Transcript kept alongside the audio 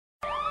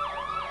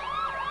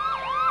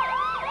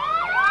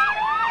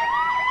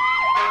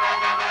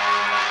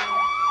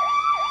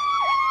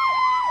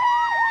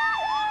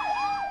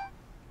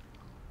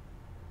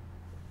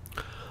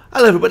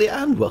Hello everybody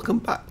and welcome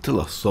back to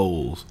Lost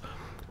Souls.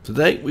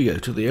 Today we go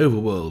to the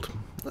Overworld.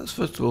 Let's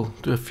first of all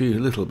do a few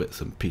little bits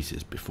and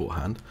pieces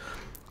beforehand,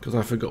 because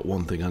I forgot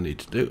one thing I need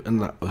to do,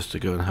 and that was to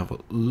go and have a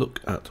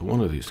look at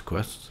one of these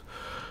quests.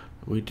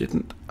 We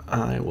didn't.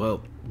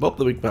 Well, Bob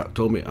the Big Bat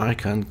told me I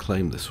can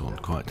claim this one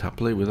quite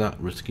happily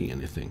without risking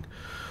anything.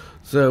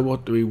 So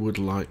what do we would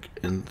like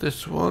in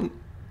this one?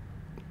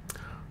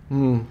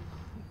 Well,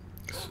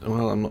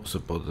 I'm not so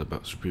bothered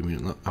about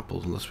supreme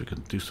apples unless we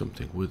can do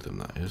something with them,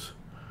 that is.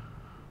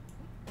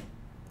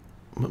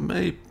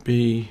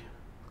 Maybe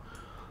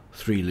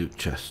 3 loot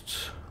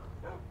chests.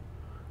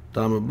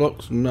 Diamond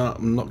blocks? No,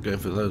 I'm not going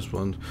for those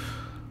ones.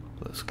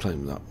 Let's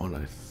claim that one,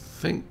 I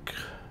think.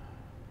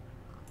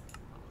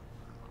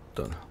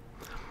 Done.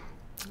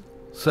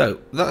 So,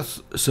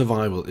 that's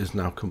survival is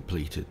now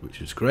completed,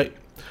 which is great.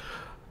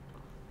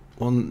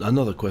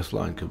 Another quest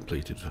line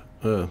completed.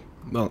 Well,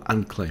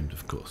 and claimed,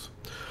 of course.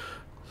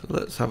 So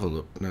let's have a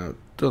look now.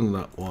 Done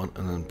that one,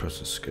 and then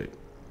press escape.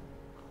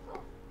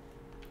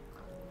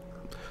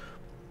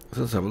 So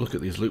let's have a look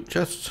at these loot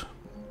chests.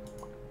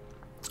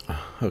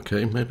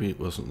 Okay, maybe it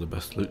wasn't the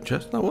best loot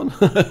chest, that one.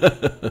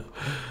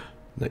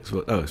 Next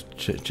one. Oh, it's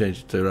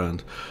changed it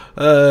around.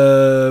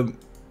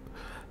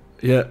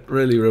 Yeah,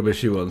 really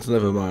rubbishy ones.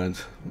 Never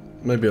mind.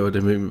 Maybe I would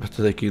have been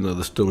better taking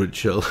another storage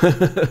shell.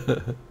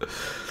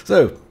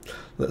 So,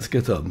 let's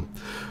get on.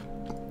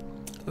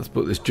 Let's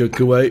put this junk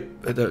away.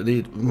 I don't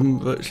need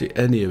virtually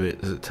any of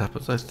it as it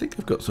happens. I think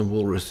I've got some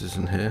walruses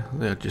in here.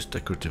 They are just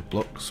decorative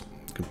blocks.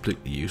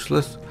 Completely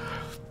useless.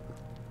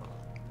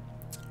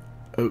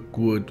 Oak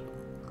wood.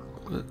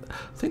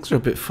 Things are a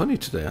bit funny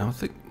today. I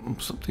think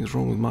something's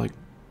wrong with my...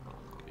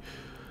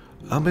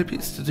 Oh, maybe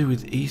it's to do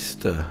with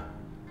Easter.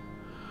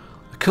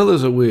 The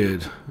colours are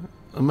weird.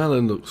 A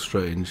melon looks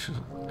strange.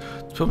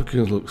 The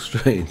pumpkins look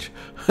strange.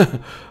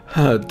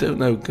 I don't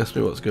know, guess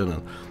me what's going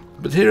on.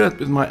 But here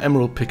with my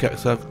emerald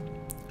pickaxe I've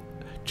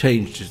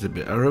changed it a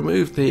bit. I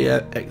removed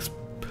the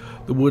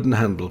wooden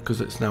handle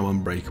because it's now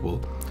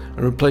unbreakable,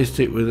 and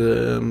replaced it with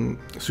a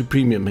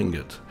supremium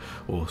ingot,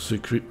 or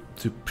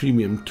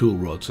supremium tool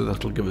rod, so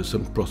that'll give us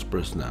some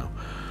prosperous now.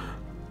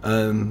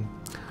 And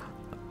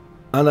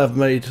I've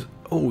made,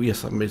 oh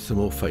yes, I've made some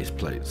more face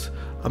plates.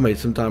 I made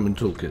some diamond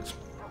toolkits.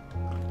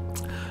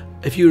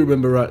 If you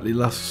remember rightly,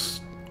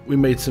 we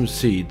made some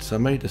seeds. I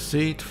made a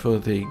seed for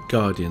the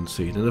guardian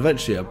seed, and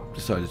eventually I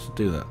decided to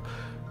do that.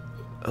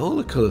 All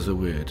the colours are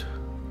weird.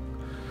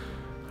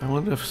 I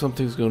wonder if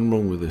something's gone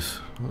wrong with this,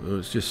 or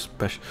it's just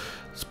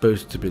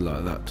supposed to be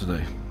like that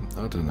today.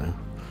 I don't know.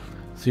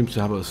 Seems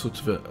to have a sort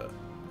of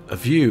a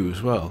view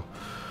as well.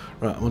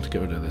 Right, I want to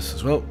get rid of this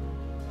as well.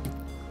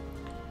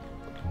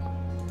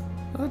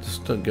 I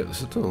just don't get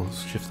this at all.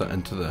 Let's shift that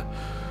into there.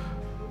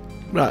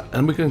 Right,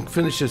 and we can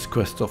finish this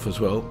quest off as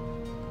well.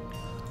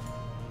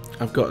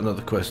 I've got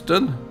another quest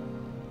done.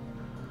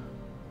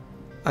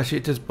 Actually,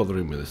 it is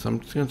bothering me this. I'm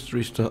just going to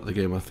restart the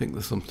game. I think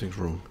there's something's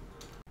wrong.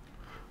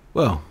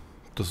 Well,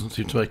 doesn't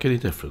seem to make any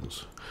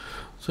difference.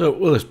 So,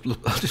 well,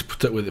 I'll just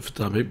put up with it for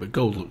the time being, but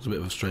gold looks a bit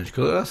of a strange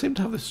colour. I seem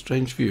to have this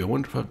strange view. I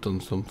wonder if I've done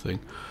something.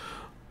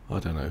 I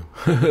don't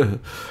know.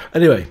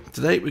 Anyway,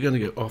 today we're going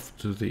to go off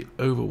to the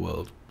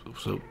Overworld.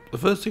 So, the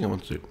first thing I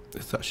want to do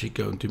is actually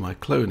go and do my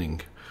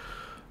cloning.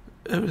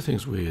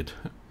 Everything's weird.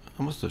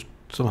 I must have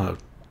somehow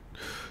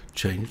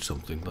changed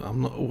something that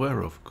I'm not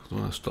aware of, because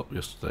when I stopped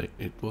yesterday,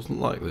 it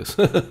wasn't like this.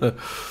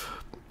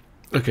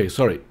 Okay,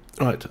 sorry.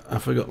 Right, I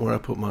forgot where I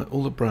put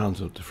all the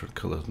browns are different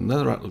colours.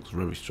 Netherite looks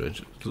very strange.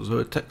 It looks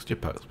like a texture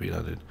pack's been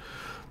added,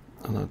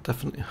 and I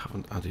definitely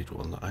haven't added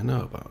one that I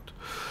know about.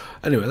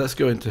 Anyway, let's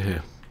go into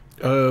here.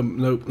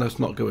 No, let's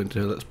not go into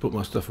here. Let's put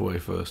my stuff away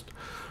first.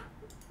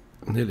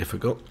 I nearly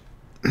forgot.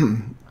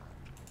 I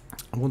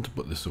want to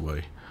put this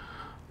away.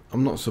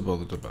 I'm not so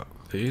bothered about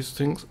these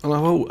things. And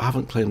I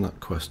haven't claimed that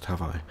quest,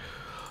 have I?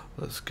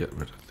 Let's get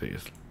rid of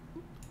these.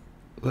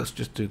 Let's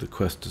just do the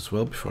quest as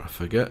well before I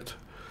forget.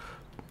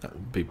 That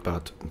would be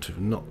bad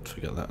to not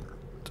forget that.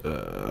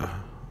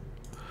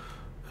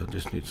 I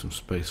just need some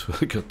space for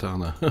the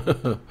katana.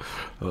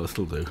 Oh,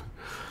 that'll do.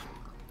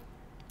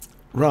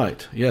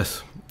 Right,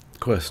 yes,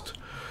 quest.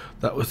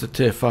 That was the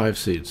tier 5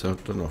 seed, so I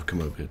don't know if I've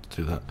come over here to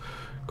do that.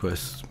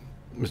 Quest,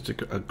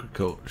 Mystic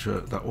Agriculture,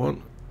 that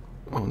one.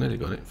 Oh, nearly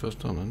got it first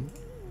time.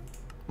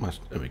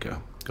 There we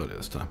go, got it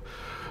this time.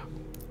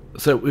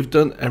 So we've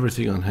done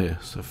everything on here.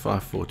 So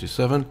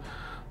 547.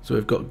 So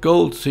we've got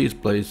gold seeds,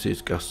 blaze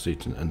seeds, gas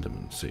seeds, and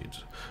enderman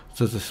seeds.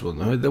 So this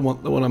one, the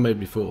one I made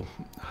before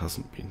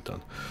hasn't been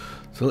done.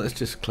 So let's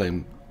just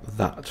claim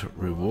that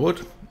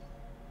reward.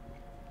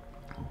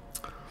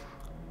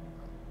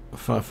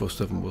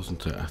 547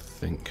 wasn't it? I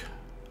think.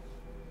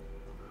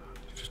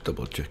 Just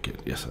double check it.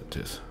 Yes, it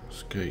is.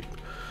 Escape.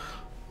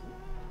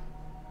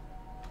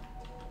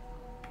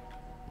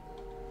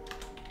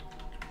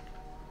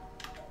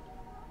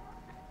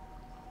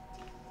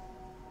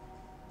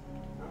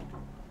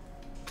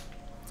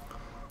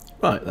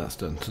 Right, that's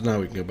done. So now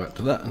we can go back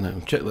to that and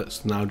then check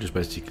that's now just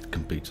basically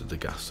completed the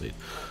gas seed.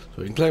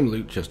 So we can claim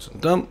loot chest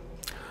and done.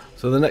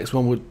 So the next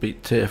one would be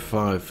tier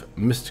 5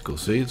 mystical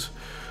seeds,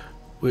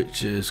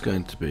 which is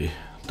going to be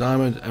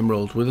diamond,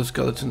 emerald, wither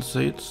skeleton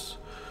seeds,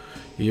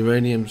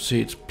 uranium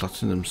seeds,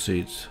 platinum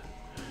seeds,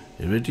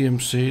 iridium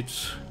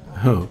seeds,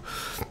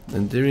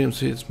 enderium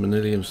seeds,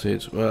 manilium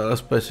seeds. Well,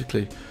 that's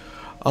basically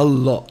a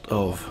lot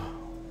of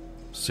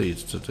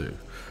seeds to do.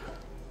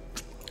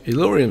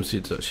 Elorium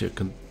seeds actually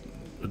can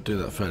do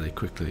that fairly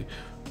quickly,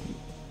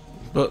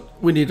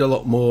 but we need a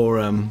lot more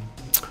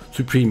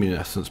supremium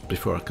essence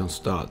before I can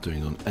start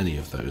doing on any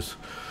of those.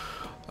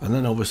 And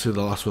then obviously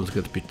the last one's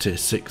going to be tier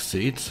 6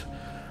 seeds.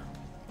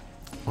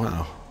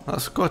 Wow,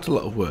 that's quite a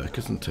lot of work,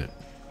 isn't it?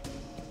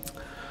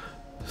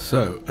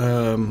 So,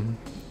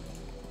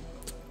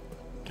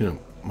 you know,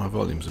 my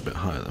volume's a bit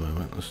high at the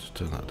moment. Let's just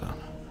turn that down.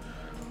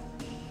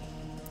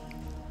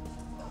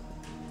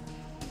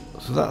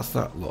 So that's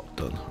that lot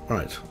done.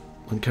 Right,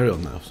 and carry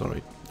on now,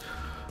 sorry.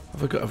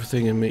 Have I got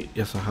everything in me?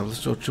 Yes, I have.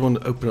 Let's just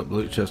want to open up the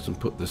loot chest and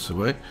put this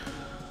away.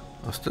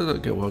 I still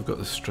don't get why I've got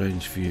this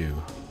strange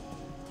view.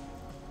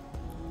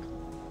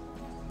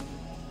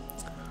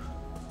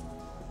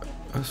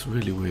 That's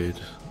really weird.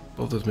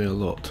 Bothers me a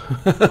lot.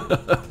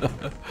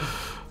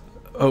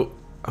 Oh,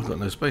 I've got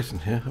no space in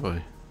here, have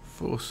I?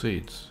 4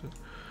 seeds.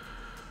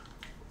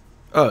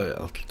 Oh yeah,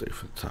 that'll do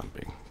for the time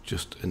being.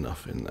 Just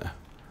enough in there.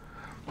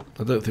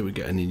 I don't think we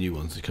get any new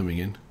ones coming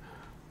in.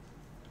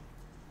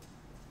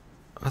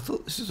 I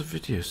thought this is a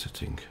video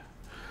setting.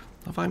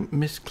 Have I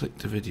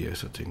misclicked a video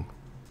setting?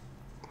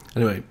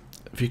 Anyway,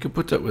 if you can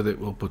put up with it,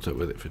 we'll put up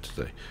with it for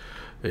today.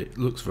 It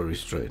looks very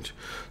strange.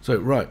 So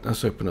right,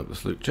 let's open up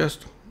this loot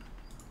chest.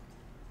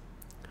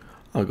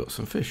 I've got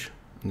some fish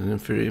and an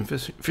inferior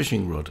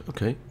fishing rod.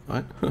 Okay,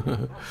 right.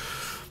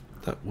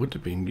 That would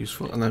have been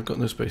useful. And I've got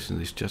no space in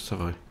these chests,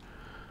 have I?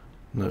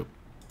 No.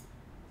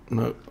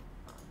 No.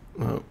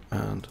 No.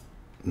 And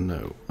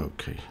no.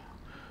 Okay.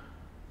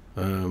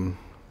 Oh,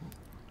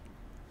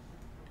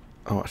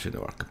 actually,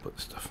 no, I can put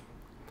this stuff.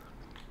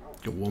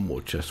 Got one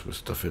more chest with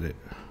stuff in it.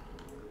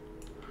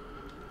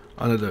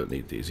 And I don't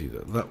need these either.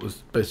 That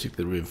was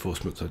basically the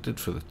reinforcements I did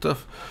for the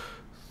stuff.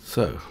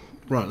 So,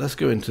 right, let's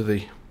go into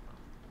the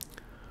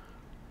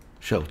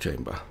shell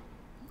chamber.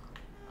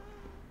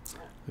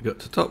 We got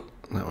to the top,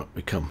 now up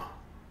we come.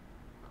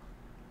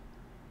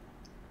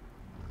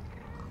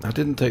 I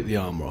didn't take the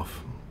armor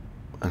off,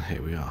 and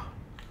here we are.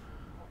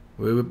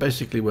 We were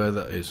basically where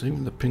that is.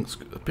 Even the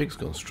pig's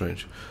gone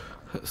strange.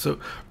 So,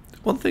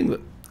 one thing that,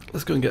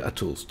 let's go and get our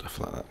tool stuff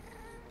like that.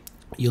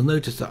 You'll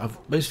notice that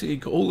I've basically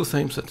got all the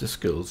same set of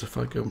skills. If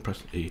I go and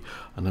press E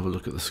and have a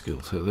look at the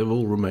skills, so they've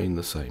all remained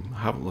the same. I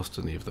haven't lost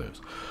any of those.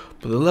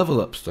 But the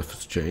level up stuff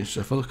has changed.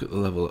 So if I look at the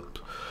level up,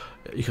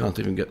 you can't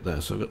even get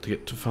there. So I've got to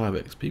get to 5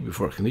 XP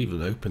before I can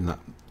even open that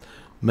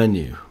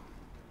menu.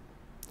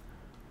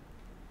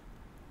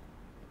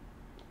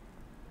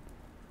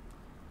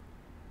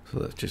 So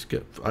let's just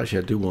get, actually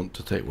I do want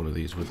to take one of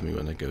these with me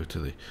when I go to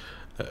the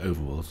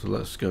Overworld. So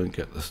let's go and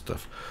get the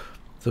stuff.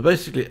 So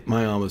basically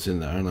my armor's in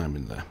there and I'm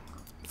in there.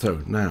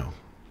 So now,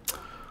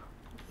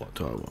 what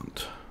do I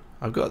want?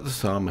 I've got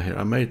this armor here.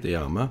 I made the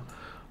armor,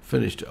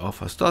 finished it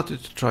off. I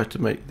started to try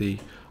to make the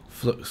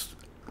flux,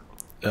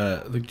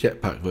 the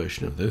jetpack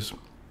version of this.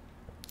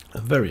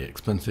 Very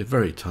expensive,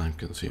 very time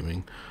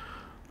consuming.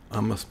 I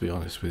must be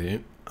honest with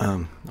you.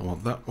 I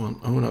want that one.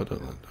 Oh no, I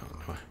don't.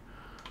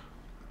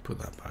 Put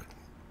that back.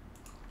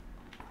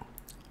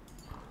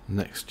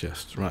 Next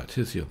chest. Right,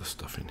 here's the other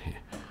stuff in here.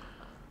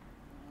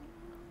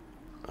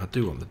 I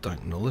do want the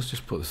dank null. Let's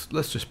just put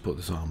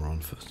this armor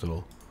on first of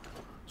all.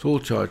 It's all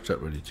charged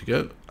up, ready to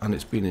go, and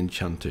it's been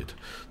enchanted.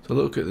 So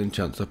look at the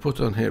enchants. I put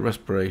on here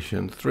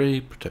respiration 3,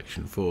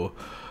 protection 4,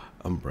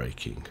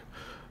 unbreaking.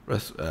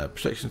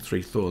 Protection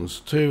 3,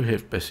 thorns 2. Here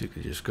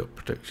basically just got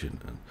protection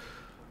and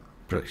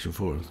protection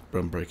 4 and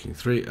unbreaking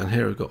 3, and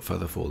here I've got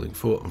feather falling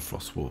 4 and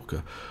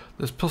frostwalker.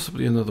 There's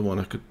possibly another one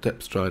I could,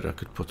 depth strider I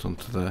could put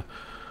onto there.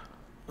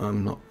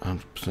 I'm not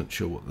 100%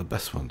 sure what the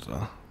best ones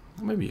are.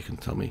 Maybe you can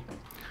tell me.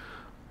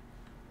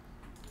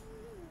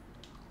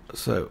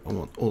 So I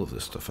want all of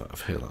this stuff out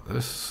of here like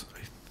this.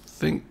 I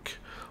think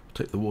I'll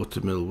take the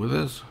watermill with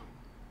us.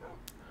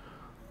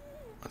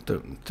 I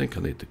don't think I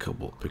need the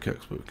cobalt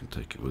pickaxe, but we can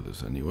take it with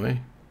us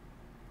anyway.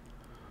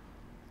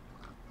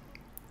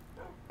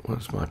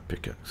 Where's my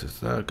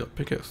pickaxes? There, I've got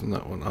pickaxe on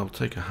that one. I'll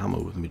take a hammer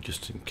with me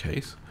just in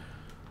case.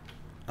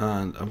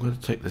 And I'm going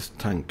to take this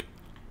tank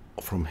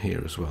from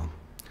here as well.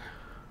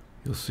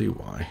 You'll see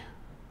why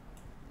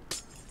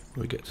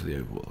when we get to the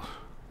overworld.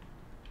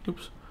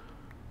 Oops.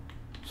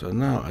 So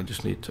now I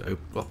just need to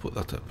I'll put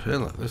that up here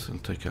like this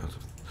and take out,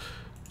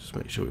 just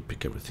make sure we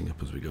pick everything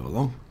up as we go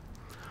along.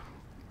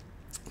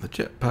 The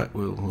jetpack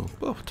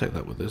we'll take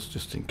that with us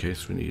just in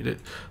case we need it.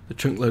 The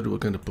chunk loader we're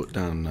going to put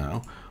down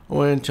now.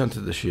 Oh, I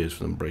enchanted the shears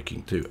for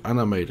unbreaking 2,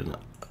 and I made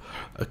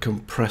a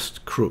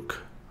compressed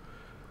crook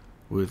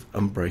with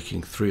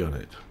unbreaking 3 on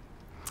it.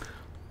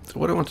 So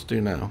what I want to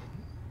do now,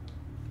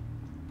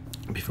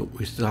 before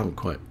we still haven't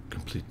quite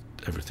completed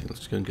everything,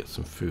 let's go and get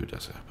some food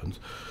as it happens,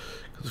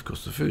 because of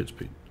course the food's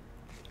been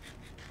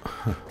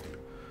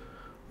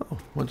oh,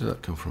 where did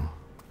that come from?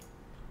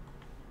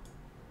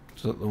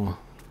 Is that the one?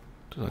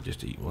 Did I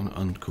just eat one?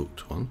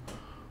 Uncooked one.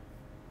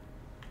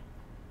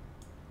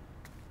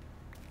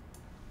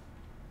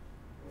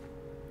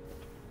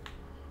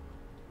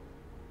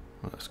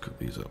 Let's cook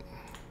these up.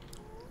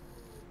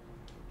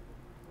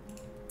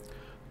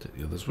 Take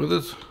the others with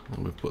us,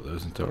 and we'll put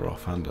those into our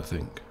offhand, I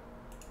think.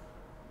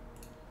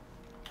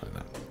 Like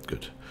that.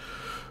 Good.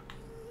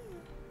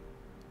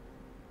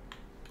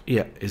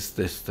 Yeah, it's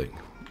this thing.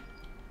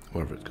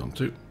 Wherever it's gone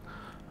to.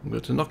 I'm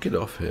going to knock it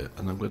off here,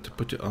 and I'm going to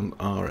put it on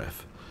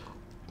RF.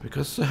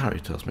 Because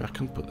sirharry tells me I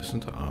can put this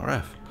into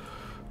RF.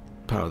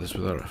 Power this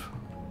with RF.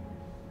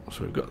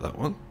 So we've got that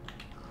one.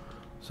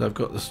 So I've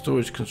got the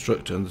storage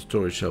constructor and the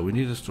storage shell. We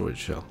need a storage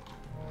shell.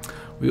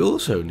 We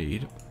also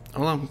need,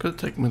 well, I'm going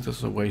to take with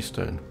us a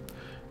waystone.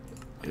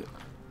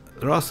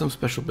 There are some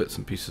special bits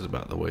and pieces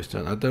about the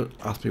waystone. I don't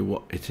ask me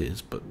what it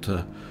is,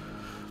 but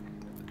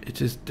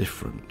it is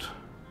different.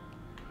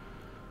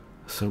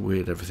 So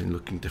weird, everything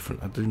looking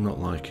different. I do not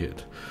like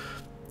it.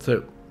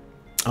 So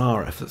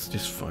RF, let's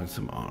just find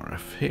some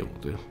RF. Here will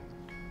do.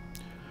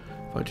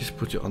 If I just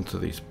put it onto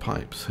these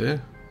pipes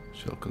here,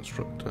 shell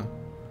constructor,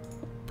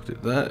 put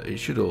it there, it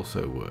should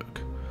also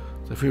work.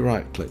 So if we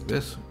right click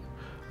this,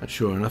 and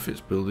sure enough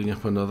it's building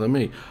up another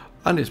me.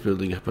 And it's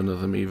building up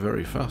another me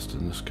very fast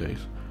in this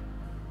case.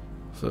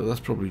 So that's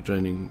probably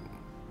draining,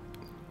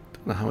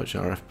 don't know how much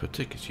RF per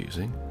tick it's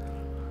using,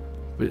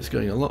 but it's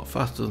going a lot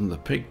faster than the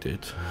pig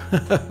did.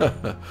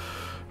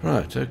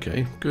 Right,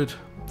 okay, good.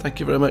 Thank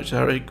you very much,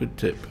 Harry, good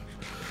tip.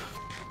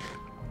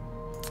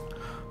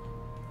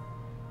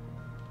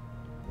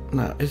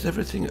 Now, is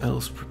everything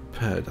else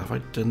prepared? Have I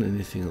done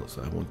anything else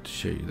that I want to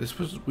show you? This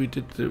was, we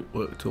did the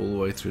work all the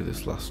way through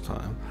this last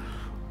time.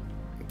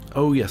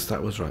 Oh yes,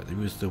 that was right, it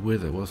was the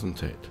wither,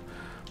 wasn't it?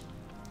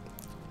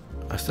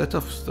 I set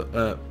off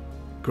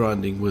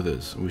grinding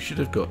withers, and we should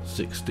have got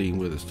 16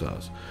 wither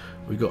stars.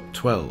 We got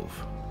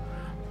 12.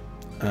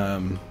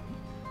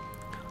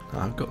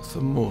 I've got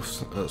some more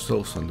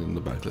soul sand in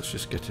the bag, let's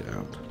just get it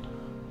out.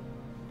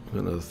 I've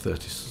got another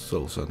 30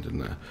 soul sand in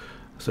there.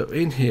 So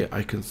in here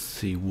I can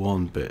see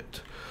one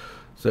bit.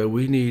 So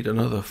we need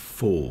another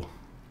 4,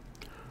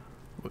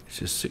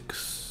 which is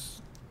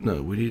 6.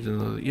 No, we need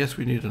another. Yes,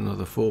 we need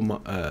another 4.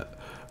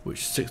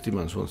 Which 60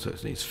 minus 1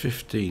 6 needs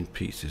 15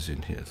 pieces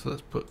in here. So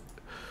let's put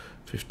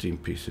 15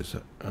 pieces.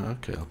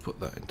 Okay, I'll put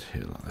that into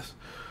here like this.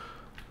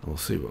 And we'll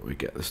see what we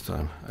get this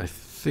time. I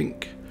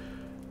think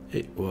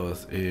it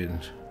was in.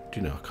 Do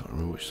you know? I can't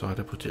remember which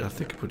side I put it. I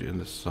think I put it in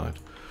this side.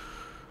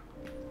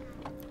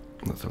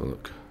 Let's have a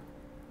look.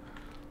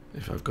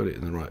 If I've got it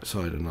in the right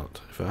side or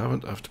not. If I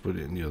haven't, I have to put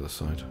it in the other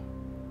side.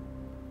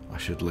 I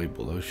should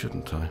label those,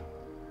 shouldn't I?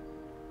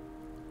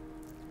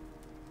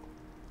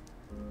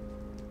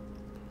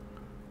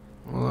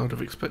 Well, I would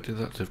have expected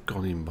that to have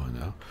gone in by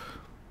now.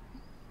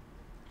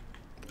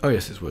 Oh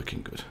yes, it's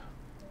working good.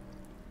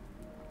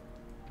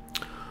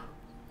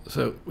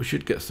 So we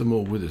should get some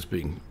more withers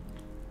being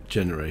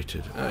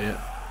generated.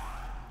 Yeah.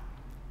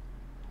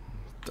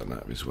 Done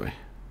out of his way.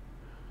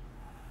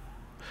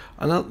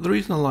 And the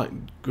reason I like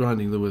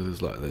grinding the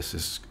withers like this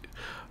is,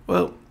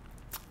 well,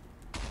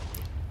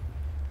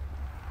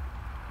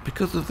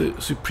 because of the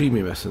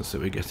supremium essence that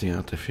we're getting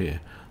out of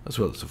here, as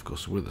well as of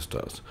course the wither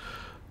stars.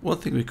 One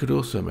thing we could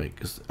also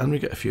make is, and we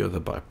get a few other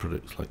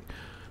byproducts like,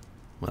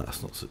 well,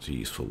 that's not such a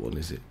useful one,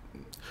 is it?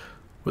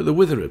 But the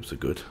wither ribs are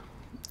good.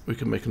 We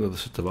can make another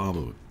set of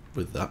armour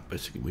with that.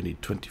 Basically we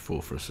need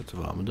 24 for a set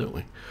of armour, don't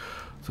we?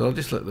 So I'll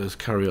just let those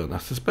carry on. I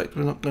suspect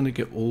we're not going to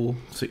get all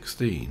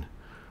 16.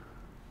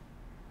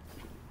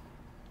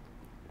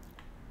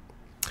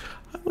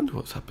 I wonder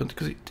what's happened,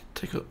 because it did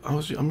take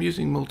I'm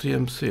using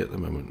multi-MC at the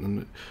moment,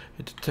 and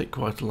it did take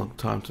quite a long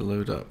time to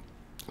load up.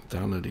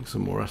 Downloading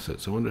some more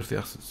assets. I wonder if the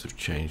assets have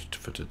changed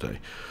for today.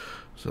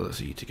 So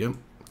let's eat again.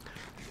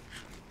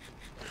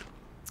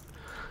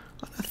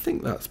 And I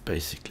think that's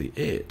basically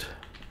it.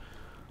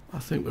 I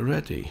think we're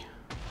ready.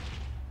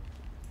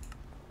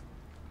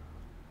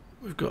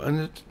 We've got an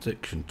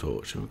interdiction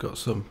torch and we've got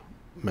some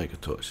mega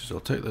torches. I'll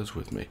take those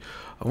with me.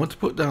 I want to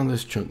put down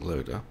this chunk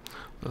loader.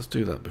 Let's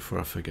do that before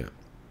I forget.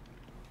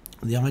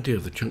 The idea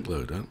of the chunk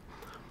loader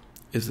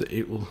is that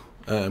it will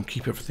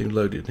keep everything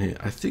loaded in here.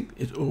 I think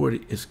it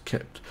already is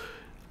kept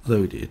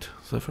loaded.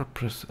 So if I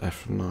press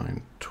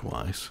F9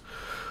 twice,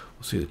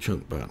 we'll see the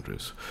chunk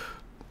boundaries.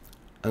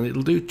 And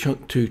it'll do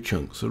chunk 2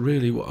 chunks. So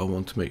really what I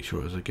want to make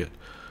sure is I get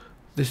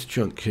this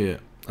chunk here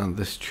and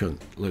this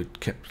chunk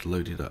kept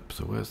loaded up.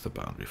 So where's the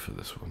boundary for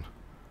this one?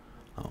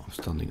 Oh, I'm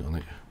standing on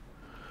it.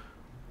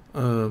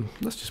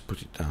 Let's just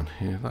put it down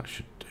here. That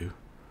should do.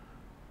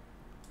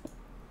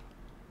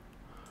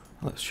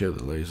 Let's show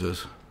the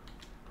lasers.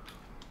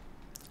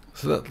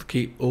 So that'll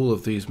keep all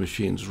of these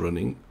machines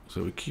running.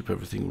 So we keep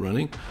everything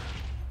running.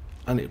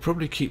 And it'll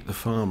probably keep the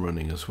farm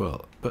running as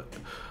well. But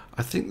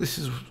I think this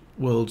is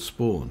world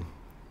spawn.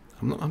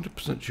 I'm not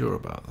 100% sure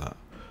about that.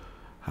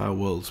 How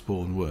world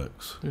spawn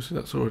works. You see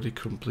that's already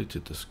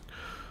completed this.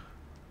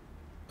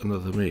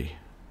 Another me.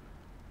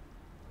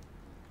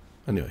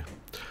 Anyway.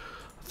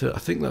 I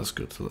think that's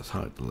good. So let's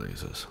hide the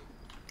lasers.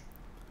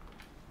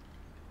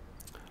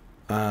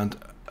 And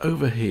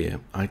over here,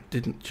 I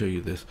didn't show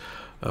you this.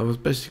 I was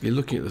basically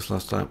looking at this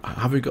last time.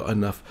 Have we got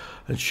enough?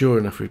 And sure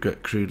enough, we've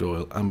got crude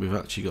oil, and we've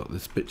actually got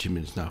this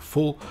bitumen is now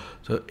full.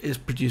 So it's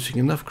producing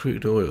enough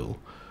crude oil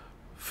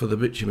for the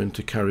bitumen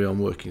to carry on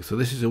working. So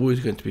this is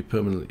always going to be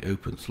permanently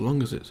open, so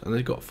long as it's, and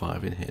they've got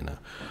 5 in here now,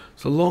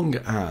 so long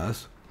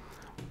as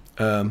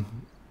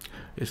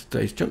it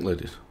stays chunk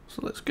loaded.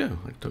 So let's go.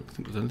 I don't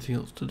think there's anything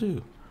else to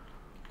do.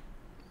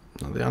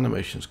 Now the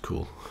animation's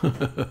cool.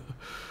 It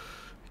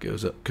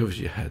goes up, covers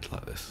your head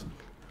like this.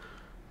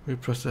 We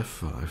press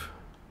F5.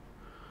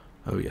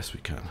 Oh yes, we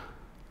can.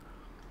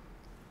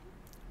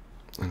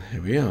 And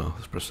here we are.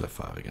 Let's press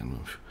F5 again.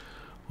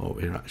 Oh,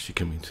 we're actually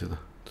coming to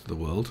the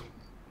world,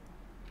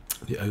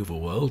 the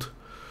overworld.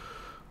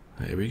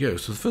 Here we go.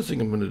 So the first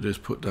thing I'm going to do is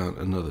put down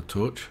another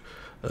torch,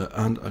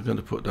 and I'm going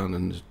to put down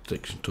an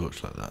interdiction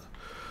torch like that.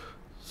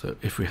 So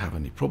if we have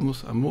any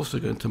problems, I'm also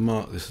going to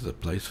mark this as a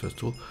place. First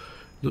of all,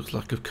 looks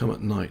like I've come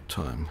at night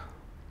time.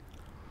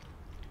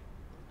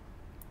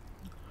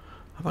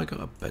 Have I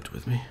got a bed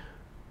with me?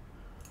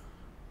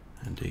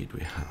 Indeed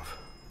we have.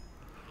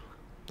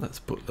 Let's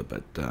put the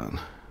bed down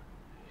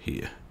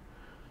here.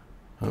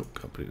 Oh,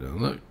 can't put it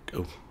down there.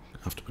 Oh,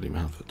 I have to put it in my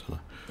hand for it, don't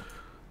I?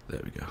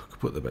 There we go.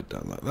 Put the bed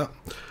down like that.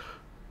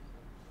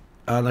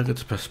 And I'm going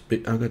to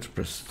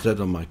press Z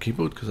on my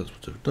keyboard because that's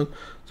what I've done.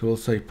 So we'll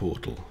say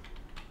portal.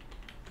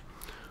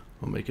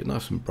 I'll make it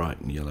nice and bright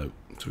and yellow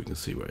so we can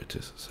see where it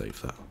is.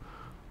 Save that.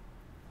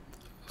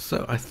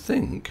 So I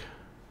think,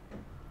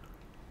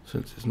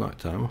 since it's night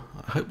time,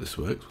 I hope this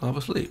works. We'll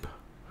have a sleep.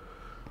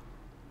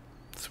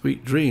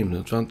 Sweet dream,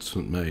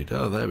 advancement made.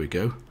 Oh, there we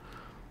go.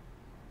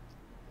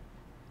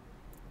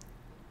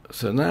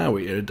 So now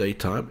we are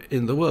daytime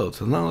in the world.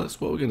 So now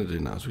that's what we're going to do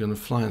now. Is we're going to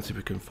fly and see if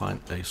we can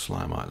find a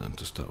slime island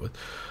to start with.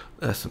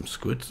 There's some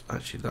squids.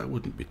 Actually, that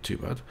wouldn't be too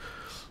bad.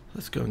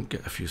 Let's go and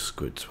get a few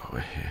squids while we're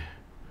here.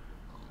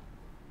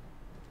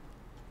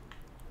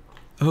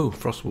 Oh,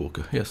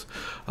 Frostwalker, yes.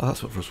 Oh,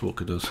 that's what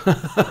Frostwalker does.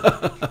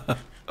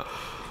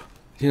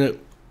 You know,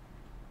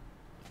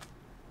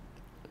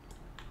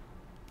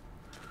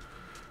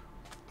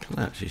 can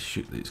I actually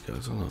shoot these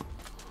guys or not?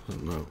 I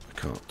don't know, I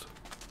can't.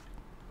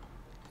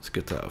 Let's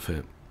get out of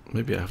here.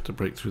 Maybe I have to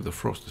break through the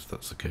frost if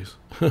that's the case.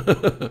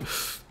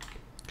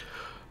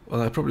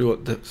 Well, I probably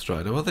want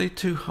Dxtory. Are they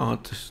too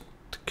hard to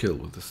kill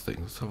with this thing?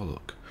 Let's have a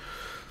look.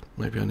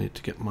 Maybe I need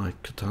to get my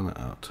katana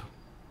out.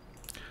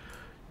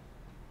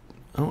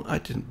 Oh, I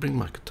didn't bring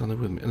my katana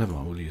with me. Never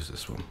mind, we'll use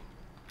this one.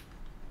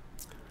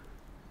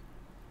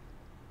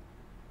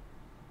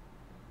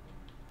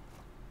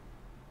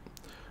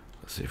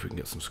 Let's see if we can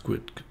get some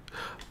squid.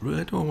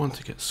 Where do I want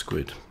to get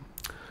squid?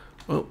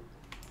 Well,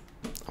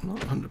 I'm not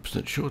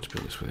 100% sure, to be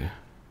honest with you.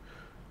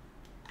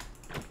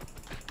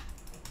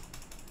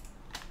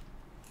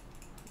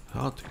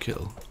 Hard to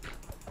kill.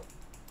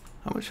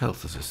 How much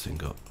health has this thing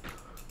got?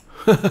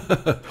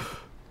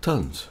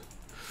 Tons.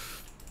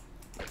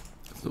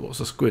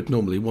 What's a squid?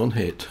 Normally one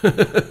hit.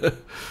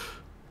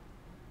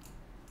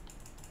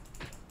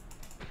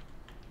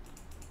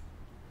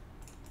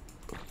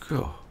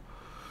 God.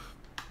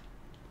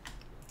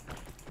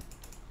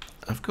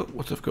 I've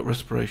got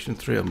respiration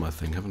 3 on my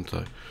thing, haven't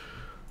I?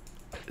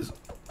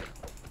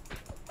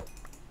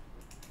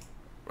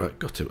 Right,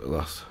 got him at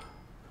last.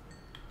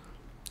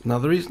 Now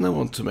the reason I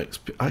want some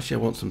XP, actually I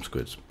want some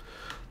squids.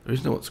 The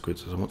reason I want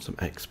squids is I want some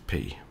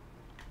XP.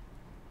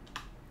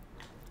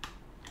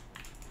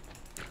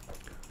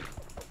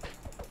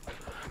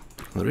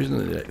 And the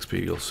reason I need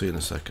XP you'll see in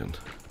a second.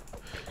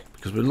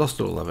 Because we lost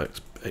all our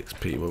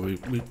XP when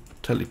we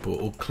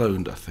teleport or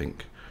cloned, I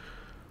think.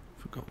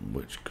 Forgotten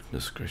which.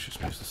 Goodness gracious,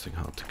 makes this thing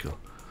hard to kill.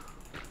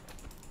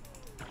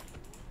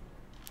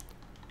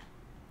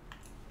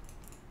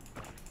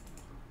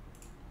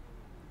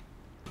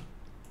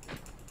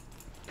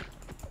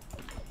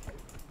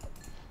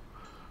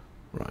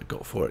 Right,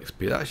 got 4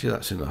 XP. Actually,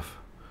 that's enough.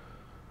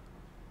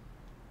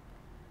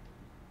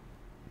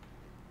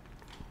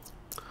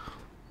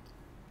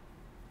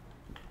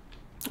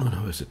 Oh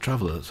no, it's a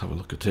traveller. Let's have a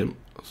look at him.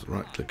 Let's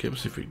right click him,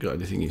 see if we've got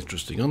anything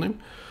interesting on him.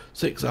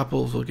 6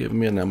 apples will give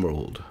me an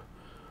emerald.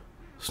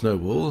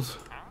 Snowballs.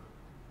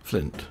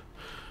 Flint.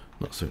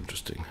 Not so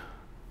interesting.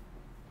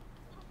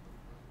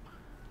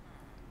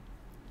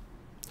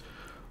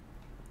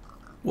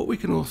 What we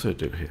can also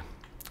do here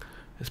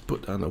is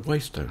put down a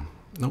waystone.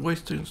 Now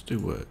waystones do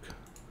work.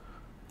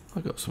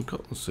 I got some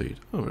cottonseed.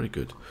 Oh, very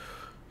good.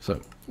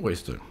 So,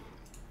 waystone.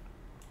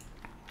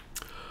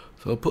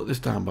 So I'll put this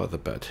down by the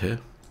bed here.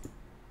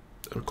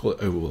 I'll call it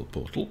Overworld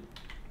Portal.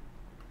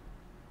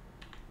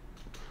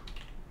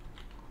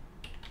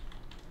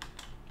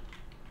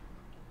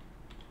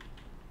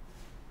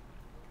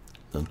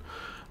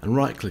 And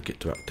right click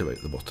it to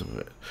activate the bottom of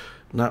it.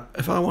 Now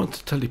if I want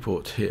to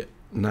teleport here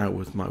now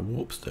with my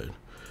warp stone,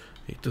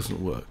 it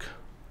doesn't work.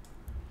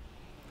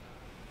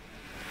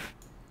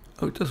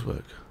 Oh, it does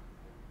work.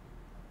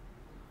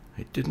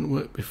 It didn't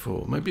work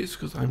before. Maybe it's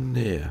because I'm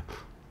near.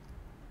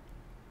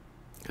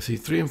 See,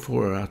 3 and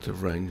 4 are out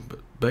of range, but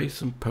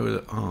base and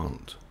polar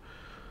aren't.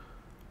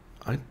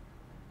 I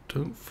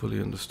don't fully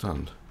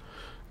understand.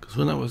 Because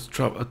when I was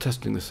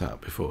testing this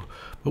out before,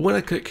 but when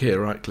I click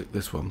here, right click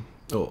this one,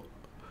 or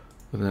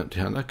with an empty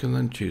hand, I can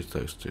then choose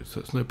those two,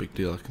 so it's no big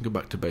deal. I can go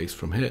back to base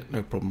from here,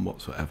 no problem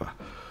whatsoever.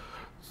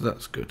 So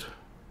that's good.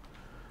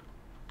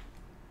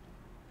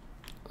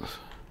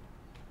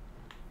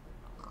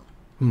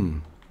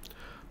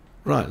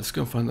 Right, let's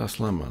go and find our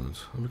slime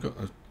islands. Have we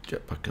got a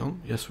jetpack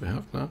on? Yes, we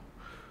have now.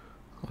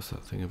 What's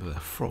that thing over there?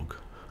 Frog.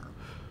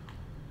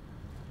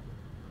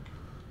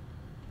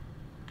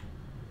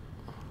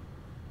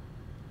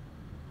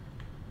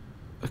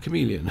 A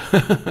chameleon.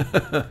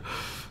 I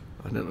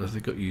don't know if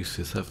they've got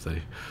uses, have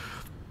they?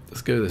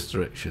 Let's go this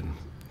direction.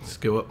 Let's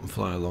go up and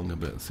fly along a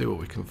bit and see what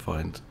we can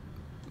find.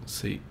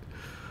 See,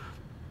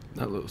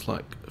 that looks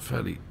like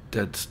fairly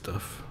dead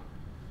stuff.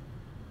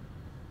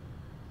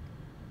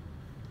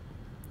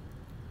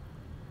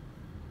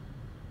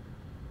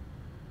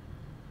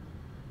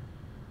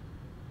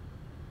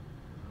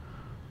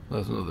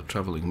 There's another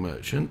travelling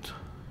merchant.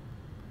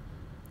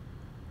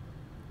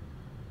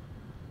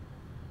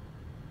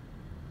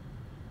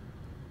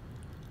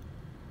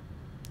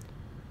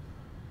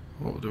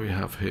 What do we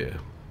have here?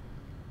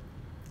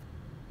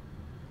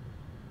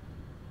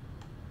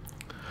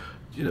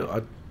 You know,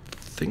 I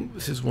think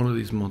this is one of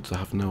these mods. I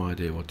have no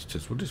idea what it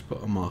is. We'll just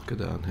put a marker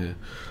down here.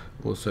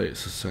 We'll say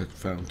it's a said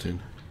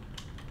fountain.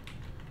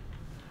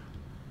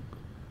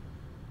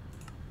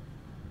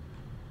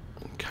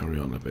 And carry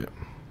on a bit.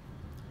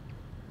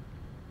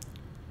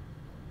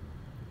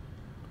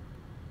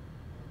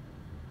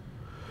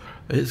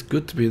 It's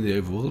good to be in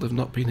the overworld. I've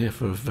not been here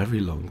for a very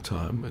long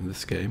time in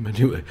this game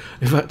anyway.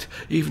 In fact,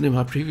 even in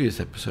my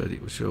previous episode,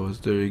 which I was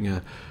doing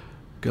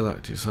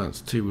Galactic Science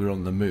 2, we were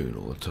on the moon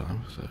all the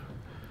time. So,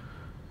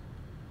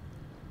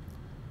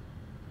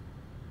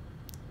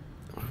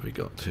 what have we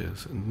got here?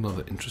 It's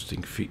another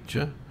interesting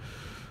feature.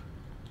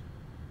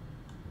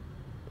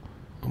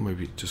 Or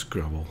maybe just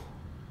gravel.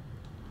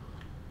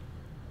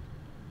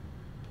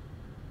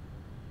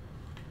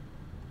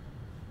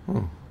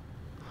 Oh.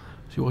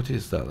 See, what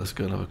is that? Let's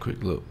go and have a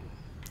quick look.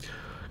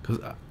 Because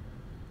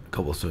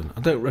cobblestone.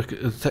 I don't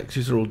reckon the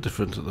textures are all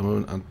different at the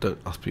moment, and don't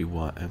ask me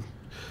why.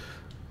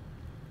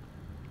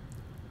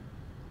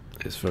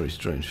 It's very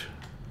strange.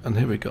 And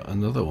here we got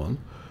another one.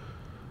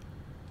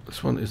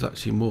 This one is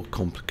actually more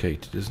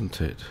complicated, isn't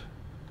it?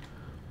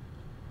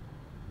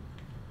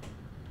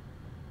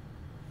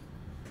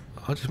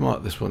 I'll just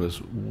mark this one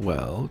as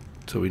well,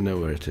 so we know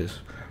where it is.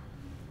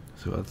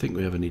 So I think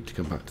we ever need to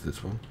come back to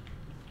this one.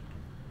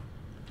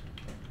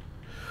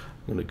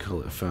 I'm going to call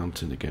it a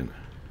fountain again.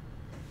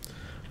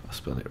 I'll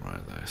spell it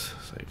right there,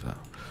 save that.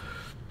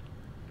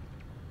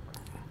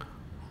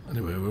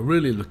 Anyway, we're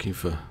really looking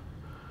for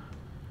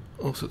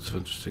all sorts of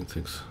interesting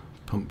things.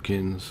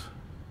 Pumpkins,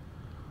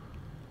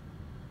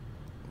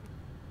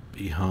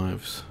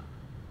 beehives,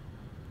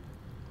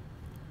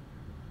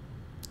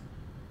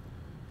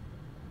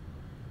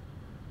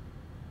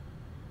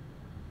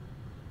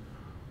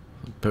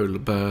 polar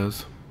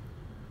bears.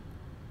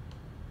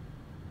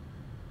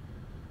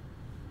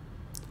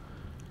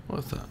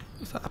 What's that?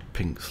 Is that a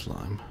pink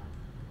slime?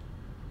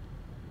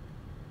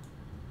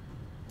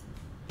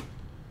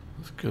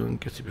 Let's go and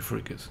get it before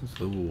it gets into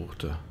the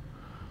water.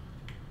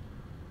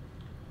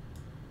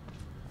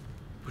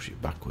 Push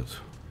it backwards.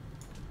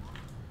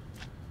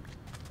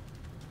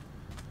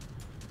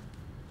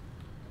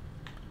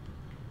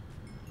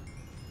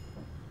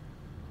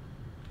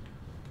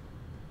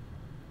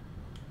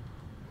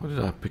 What did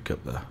I pick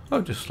up there?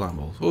 Oh, just slime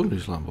balls.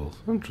 Ordinary slime balls.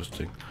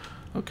 Interesting.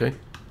 Okay.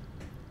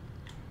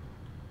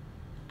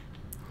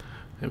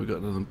 Here we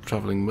got another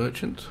travelling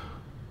merchant.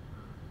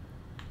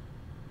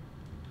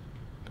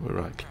 Can we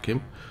right click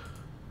him?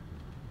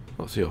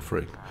 What's he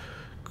offering?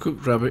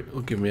 Cooked rabbit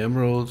will give me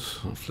emeralds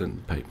and flint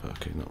and paper.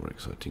 Okay, not very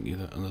exciting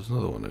either. And there's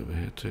another one over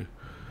here too.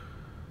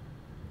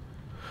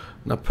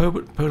 Now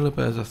polar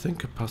bears I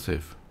think are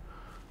passive.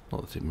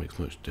 Not that it makes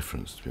much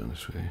difference, to be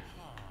honest with you.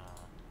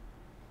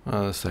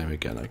 The same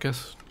again, I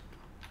guess.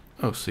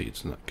 Oh,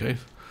 seeds in that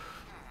case.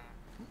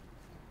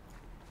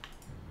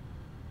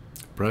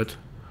 Bread.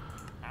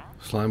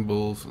 Slime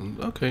balls, and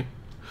okay,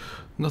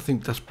 nothing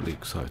desperately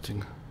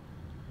exciting.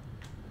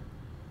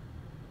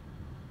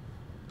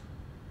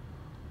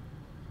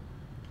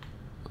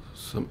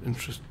 Some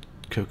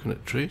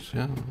coconut trees,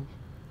 yeah.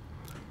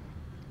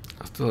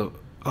 I still have,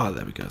 oh,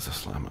 there we go, there's a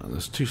slime island.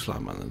 There's two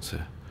slime islands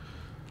here.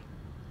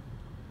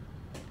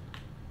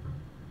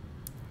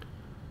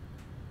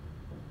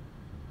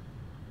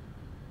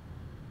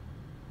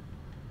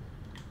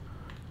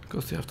 Of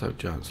course, they have to have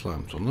giant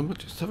slimes on them, but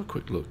just have a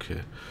quick look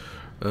here.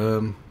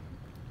 I'm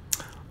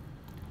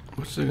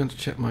just going to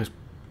check my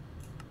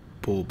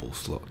bauble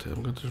slot here.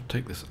 I'm going to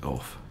take this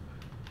off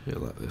here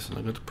like this, and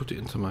I'm going to put it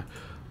into my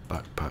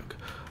backpack.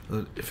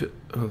 If it,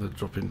 oh, they're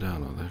dropping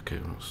down, are they? Okay,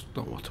 well, that's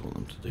not what I want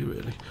them to do,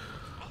 really.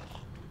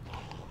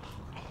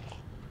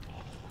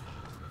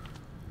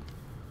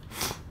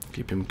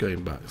 Keep him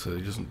going back so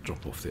he doesn't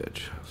drop off the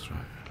edge. That's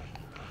right.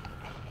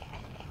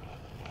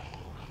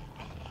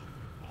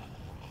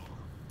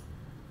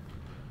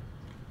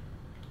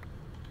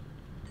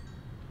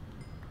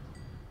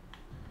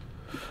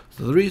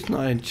 So the reason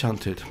I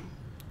enchanted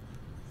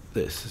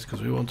this is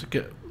because we want to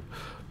get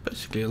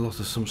basically a lot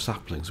of some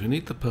saplings. We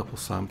need the purple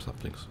slime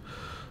saplings.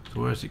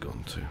 So where's he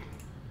gone to?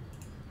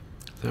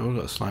 So we've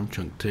got a slime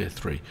chunk tier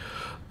 3.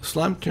 The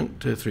slime chunk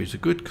tier 3 is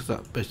good because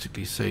that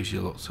basically saves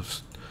you lots of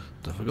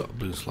stuff. I've got a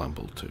blue slime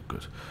ball too,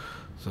 good.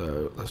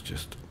 So let's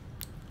just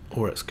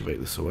ore excavate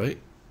this away.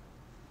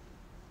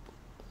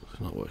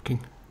 It's not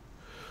working.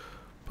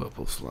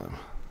 Purple slime.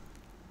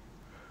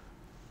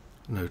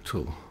 No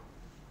tool.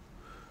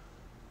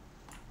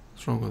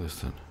 What's wrong with this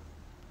then?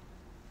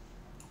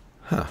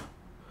 Huh.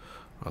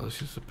 Right,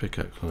 let's use the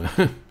pickaxe on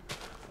it.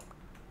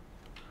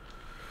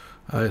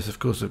 Yes, of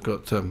course I've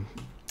got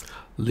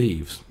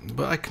leaves,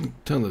 but I can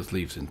turn those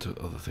leaves into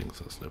other things,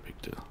 that's no big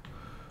deal.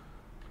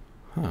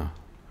 Huh.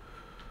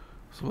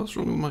 So what's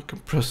wrong with my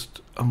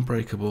compressed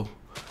unbreakable?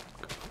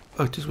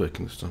 Oh, it is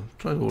working this time.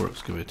 Try ore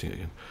excavating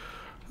again.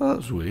 Oh,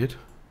 that's weird.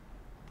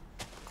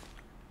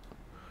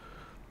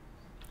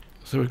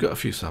 So we've got a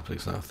few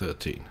saplings now,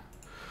 13.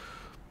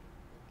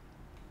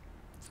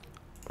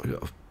 We've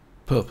got a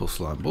purple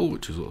slime ball,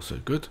 which is also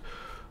good.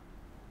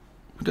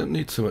 We don't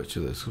need so much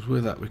of this, because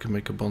with that we can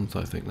make a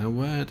bonsai thing. Now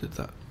where did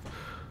that...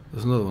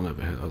 There's another one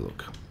over here, oh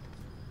look.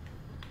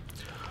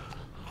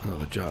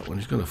 Another giant one.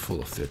 He's going to fall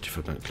off the edge if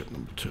I don't get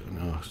number 2.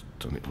 No, I've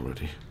done it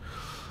already.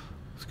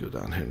 Let's go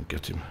down here and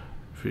get him,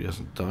 if he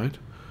hasn't died.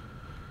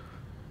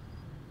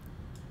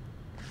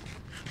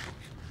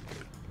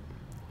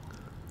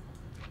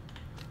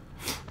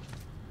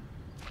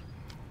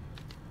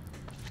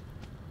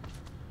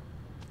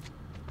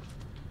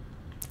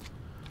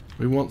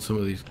 We want some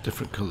of these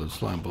different coloured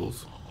slime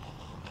balls.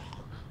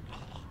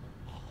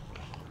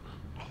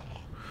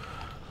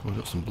 We've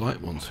got some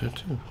blight ones here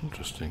too,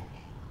 interesting.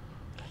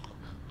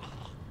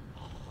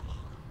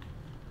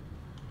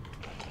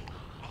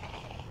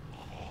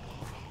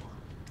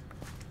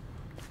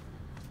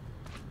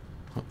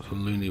 That's a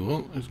loony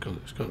one, it's got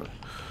it.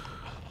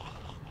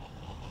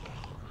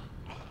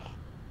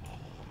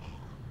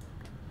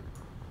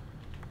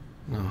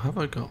 Now have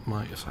I got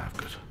my, yes I have,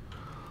 good.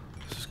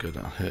 Let's just go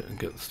down here and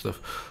get the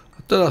stuff.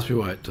 Don't ask me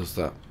why it does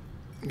that.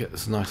 Get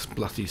this nice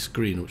splatty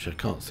screen which I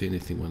can't see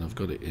anything when I've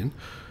got it in.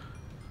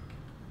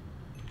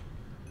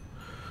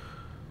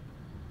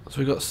 So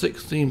we've got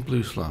 16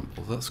 blue slime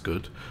balls, that's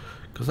good.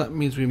 Because that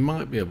means we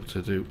might be able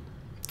to do,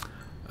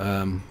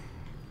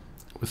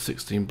 with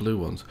 16 blue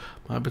ones,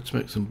 might be able to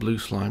make some blue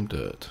slime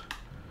dirt.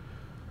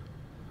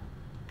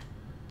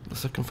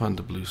 Unless I can find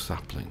a blue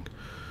sapling.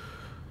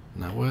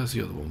 Now where's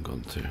the other one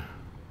gone to?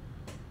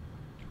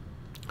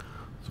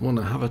 There's one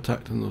I have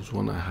attacked and there's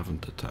one I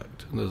haven't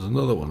attacked. And there's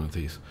another one of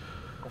these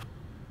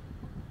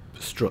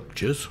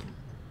structures.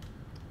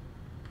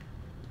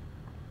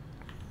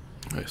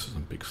 Oh, yes, there's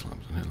some big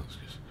slimes in here. Let's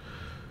just...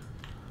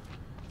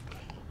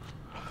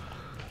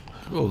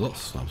 Oh,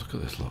 lots of slimes. Look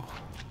at this lot.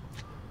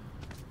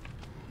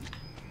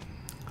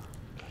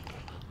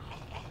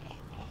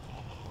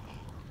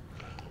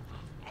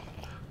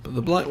 But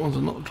the blight ones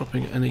are not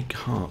dropping any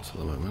hearts at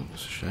the moment.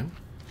 It's a shame.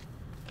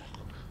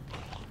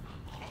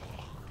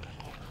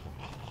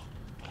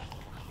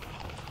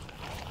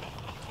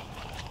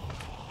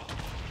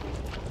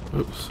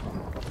 Oops.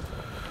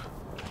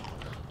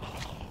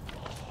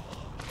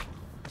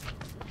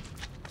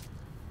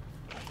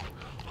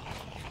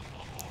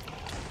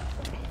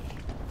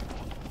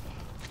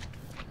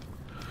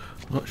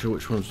 I'm not sure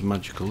which one's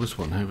magical. This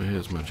one over here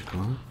is magical.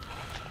 Huh?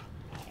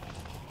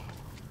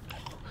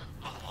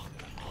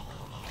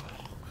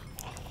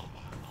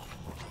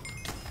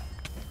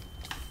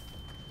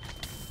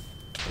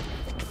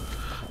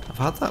 I've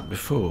had that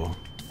before.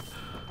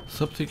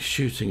 Something's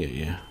shooting at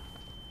you.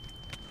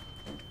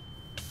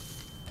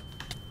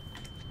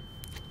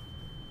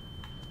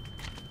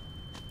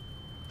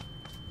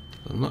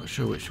 I'm not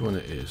sure which one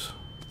it is.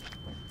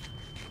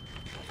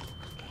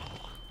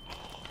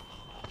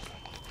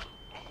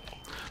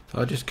 So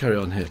I'll just carry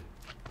on here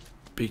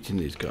beating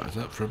these guys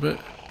up for a bit.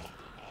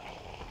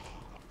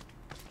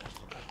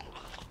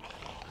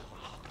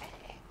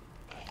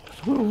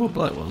 So more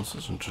black ones,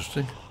 that's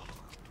interesting.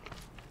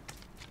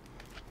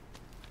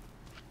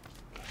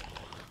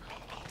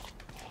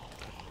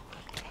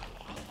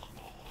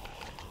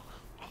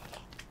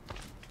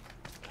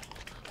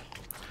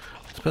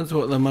 Depends on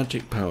what their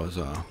magic powers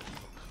are.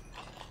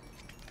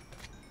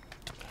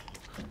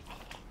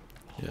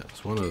 Yeah,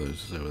 it's one of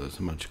those over there's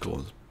a magical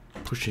one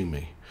pushing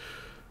me.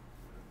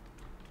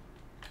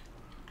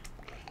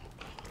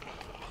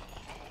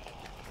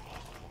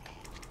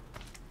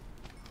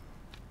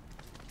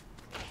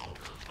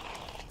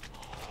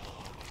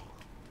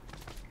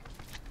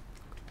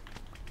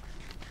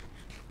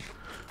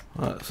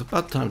 Right, it's a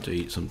bad time to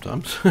eat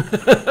sometimes.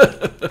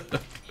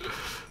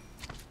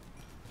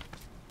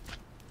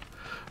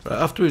 Right,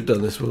 after we've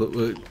done this,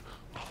 there's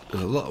a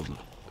lot of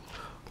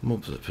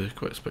mobs up here,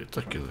 quite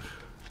spectacular.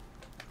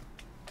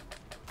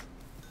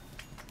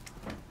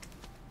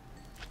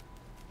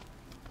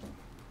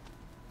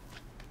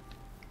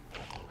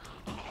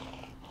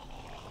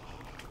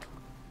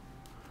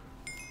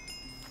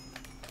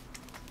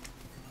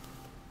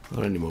 Are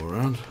there any more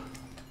around?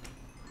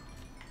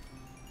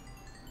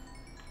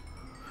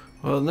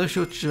 Well, no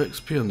shortage of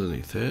XP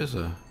underneath here,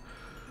 so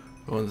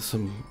there's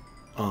some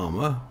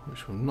armour,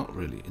 which I'm not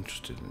really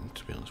interested in,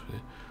 to be honest with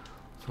you.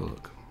 So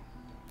look.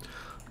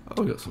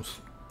 Oh, we got some.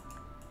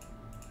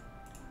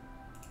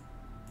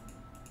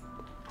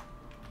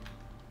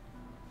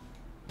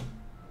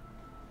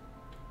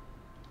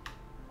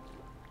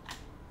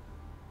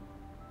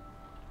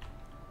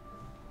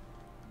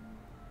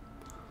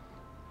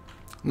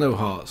 No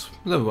hearts.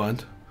 Never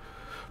mind.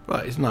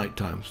 Right, it's night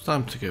time. It's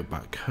time to go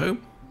back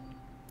home.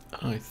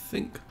 I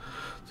think.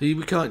 See,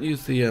 we can't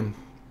use the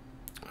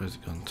where's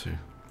it gone to?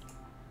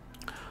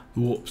 The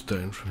warp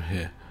stone from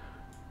here.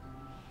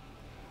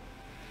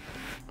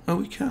 Oh,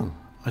 we can.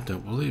 I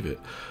don't believe it.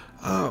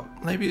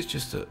 Maybe it's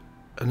just an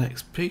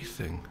XP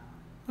thing.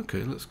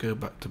 Okay, let's go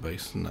back to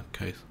base in that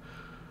case.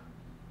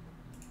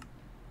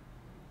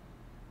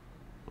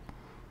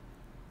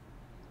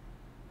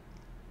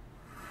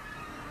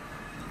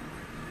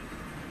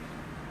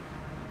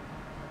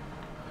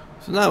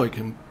 So now we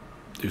can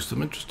do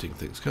some interesting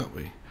things, can't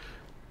we?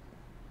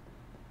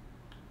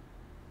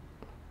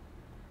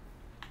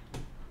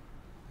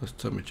 Let's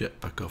turn my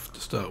jetpack off to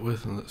start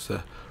with, and let's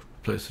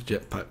replace the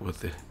jetpack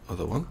with the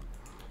other one.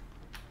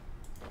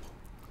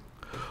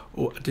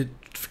 Oh, I did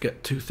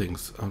forget two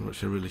things,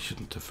 which I really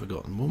shouldn't have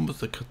forgotten. One was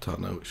the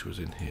katana, which was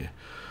in here,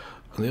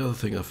 and the other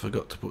thing, I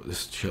forgot to put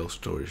this shell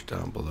storage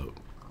down below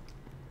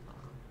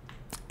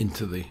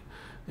into the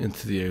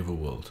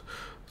overworld.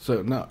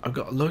 So now I've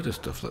got a load of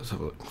stuff. Let's have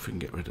a look if we can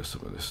get rid of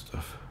some of this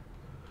stuff.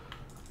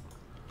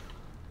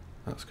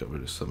 Let's get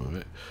rid of some of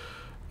it.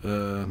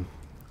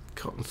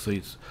 Cotton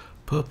seeds,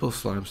 purple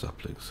slime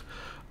saplings.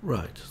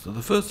 Right, so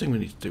the first thing we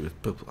need to do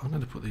with purple, I'm going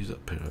to put these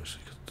up here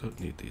actually because I don't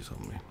need these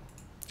on me.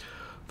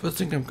 First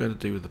thing I'm going to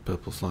do with the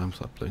purple slime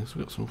saplings,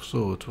 we've got some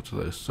swords. What are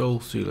those?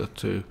 Soul Sealer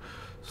 2,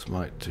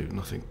 Smite 2,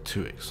 nothing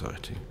too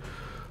exciting.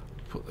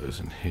 Put those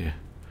in here.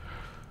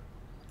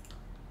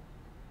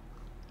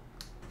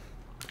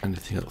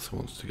 Anything else that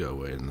wants to go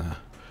away in there?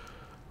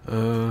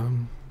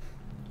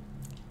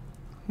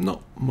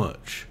 Not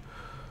much.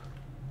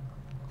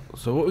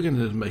 So what we're going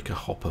to do is make a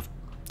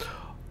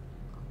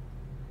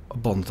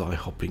bonsai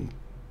hopping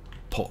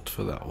pot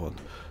for that one.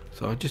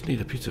 So I just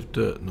need a piece of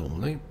dirt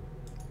normally.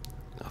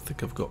 I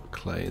think I've got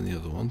clay in the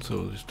other one, so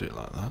we'll just do it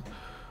like that.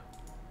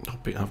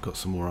 I've got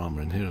some more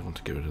armour in here. I want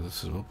to get rid of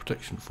this as well.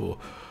 Protection 4.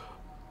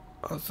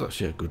 That's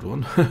actually a good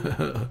one.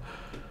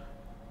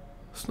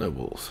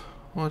 Snowballs.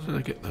 Where did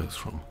I get those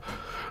from?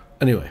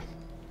 Anyway,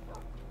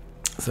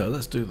 so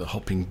let's do the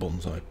hopping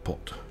bonsai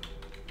pot.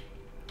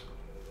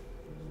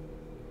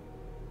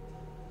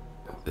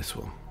 This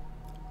one.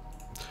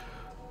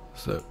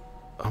 So,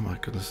 oh my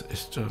goodness,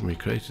 it's driving me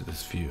crazy,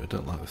 this view. I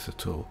don't like this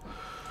at all.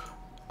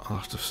 I'll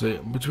have to see.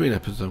 Between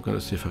episodes, I'm going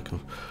to see if I can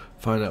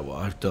find out what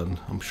I've done.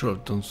 I'm sure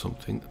I've done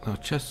something. Now,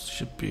 chests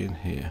should be in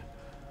here.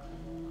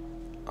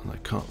 And I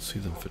can't see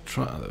them for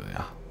trial. There they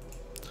are.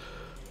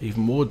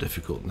 Even more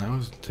difficult now,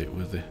 isn't it,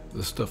 with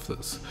the stuff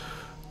that's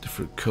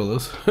different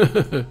colours.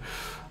 Right,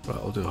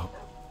 I'll do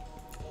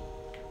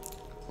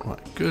right,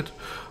 good.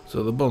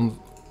 So the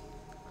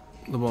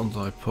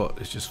bonsai pot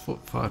is just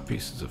 5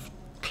 pieces of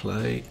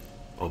clay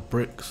or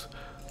bricks.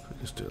 So we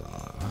just do it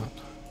like that.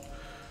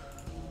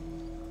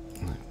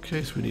 In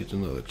case we need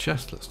another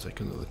chest, let's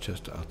take another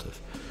chest out of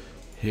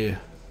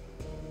here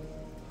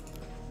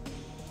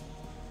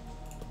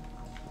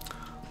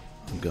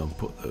and go and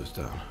put those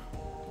down.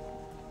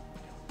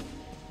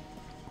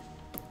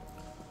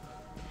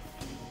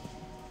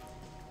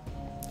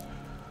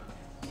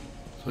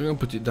 So I'm going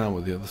to put it down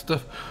with the other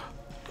stuff.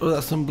 Oh,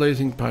 that's some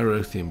blazing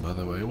pyrotheum, by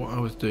the way. What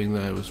I was doing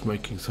there was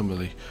making some of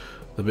the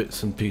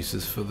bits and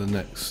pieces for the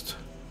next.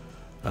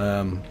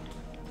 Oh,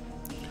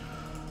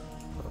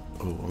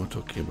 what am I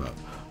talking about?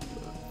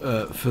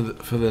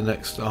 For the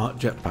next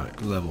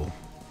jetpack level.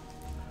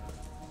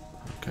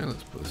 Okay,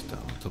 let's put this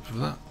down on top of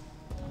that.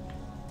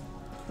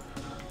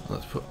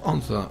 Let's put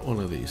onto that one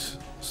of these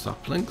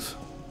saplings.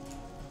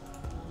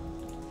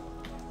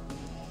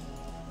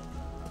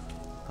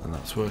 And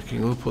that's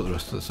working. We'll put the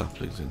rest of the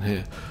saplings in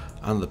here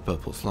and the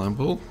purple slime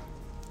ball.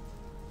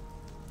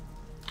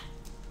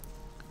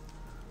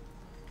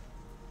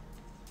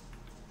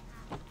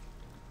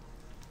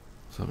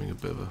 It's having a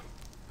bit of a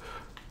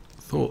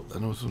thought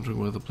then. I was wondering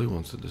where the blue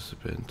ones had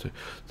disappeared into.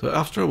 So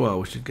after a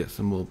while we should get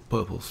some more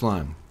purple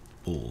slime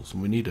balls,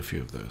 and we need a few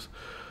of those.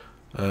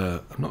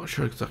 I'm not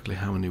sure exactly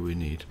how many we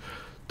need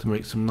to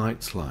make some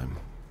night slime.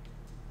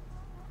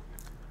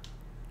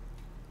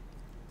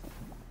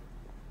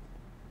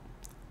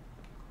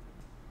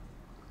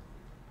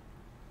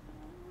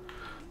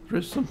 There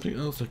is something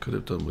else I could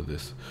have done with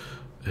this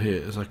here,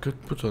 is I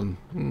could put on,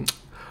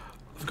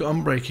 I've got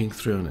unbreaking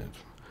 3 on it.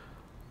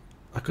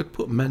 I could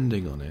put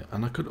mending on it,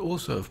 and I could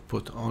also have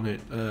put on it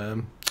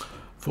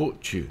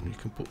fortune. You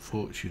can put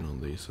fortune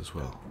on these as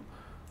well.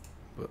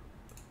 But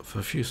for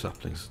a few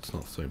saplings it's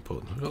not so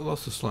important. We've got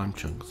lots of slime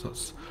chunks,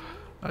 that's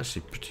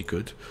actually pretty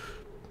good.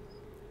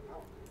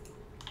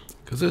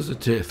 Because there's a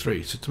tier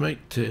 3, so to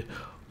make tier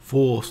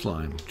 4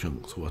 slime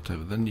chunks or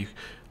whatever, then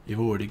you're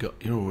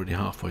already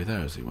halfway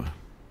there, as it were.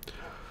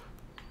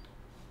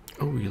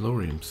 Oh,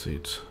 Yellorium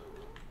seeds.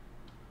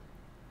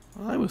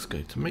 I was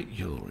going to make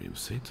Yellorium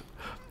seeds.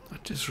 I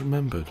just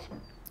remembered.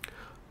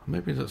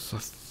 Maybe that's, I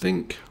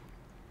think...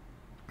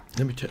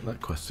 Let me check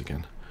that quest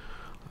again.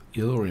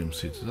 Yellorium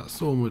seeds. That's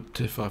the one with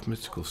tier 5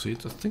 mystical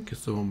seeds. I think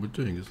it's the one we're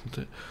doing, isn't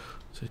it?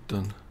 Is it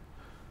done?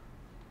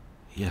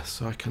 Yes,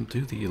 so I can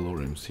do the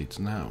Yellorium seeds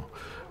now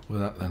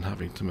without then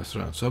having to mess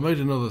around. So I made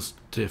another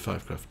tier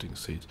 5 crafting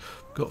seeds.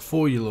 We've got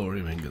 4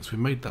 Yellorium ingots. We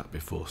made that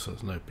before, so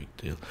it's no big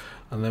deal.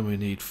 And then we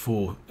need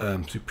 4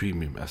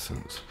 Supremium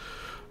essence.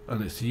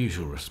 And it's the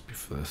usual recipe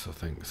for this, I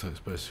think. So it's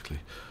basically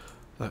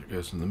that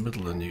goes in the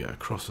middle, and you get a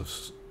cross of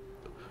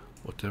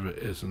whatever it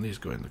is, and these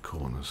go in the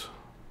corners.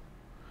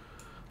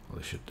 Well,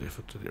 they should do if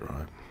I did it right.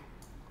 And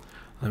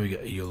then we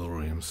get a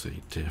Yellorium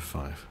seed, tier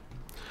 5.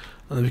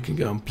 And then we can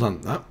go and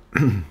plant that.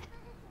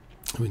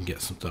 We can get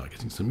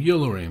getting some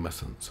Yellorium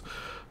essence.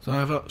 So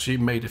I've actually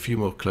made a few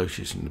more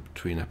cloches in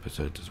between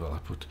episodes as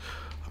well.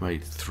 I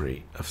made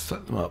 3. I've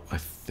set them up, I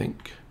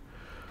think.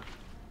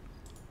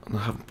 And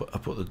I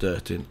put the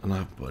dirt in, and I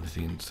haven't put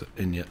anything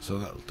in yet, so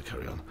that'll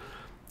carry on.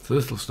 So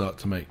this will start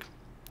to make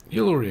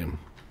Yellorium.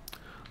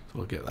 So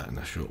we'll get that in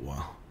a short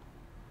while.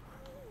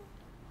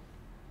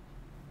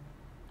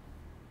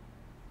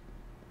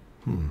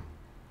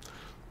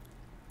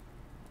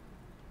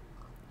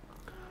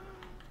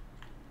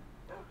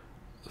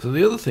 So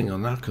the other thing I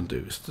now can do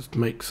is just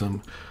make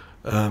some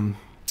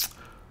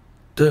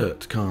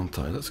dirt, can't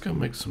I? Let's go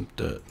make some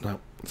dirt. Now,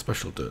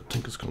 special dirt,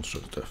 Tinker's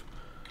Constructor.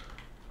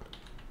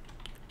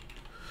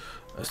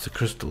 That's the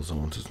crystals I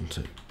want, isn't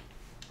it?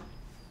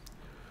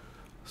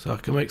 So I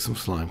can make some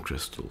slime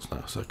crystals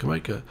now. So I can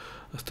make a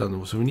standard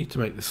one. So we need to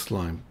make this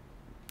slime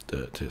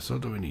dirt here. So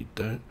what do we need?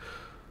 Dirt,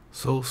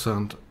 soul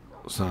sand,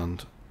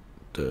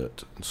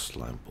 dirt, and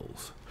slime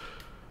balls.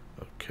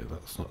 Okay,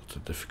 that's not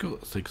too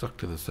difficult. That's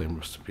exactly the same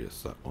recipe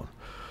as that one.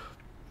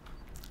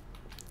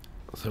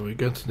 So we're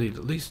going to need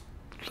at least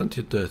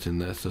plenty of dirt in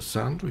there. So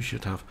sand, we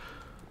should have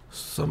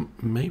some,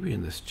 maybe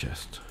in this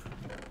chest.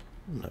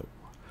 No.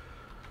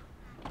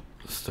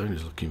 The stone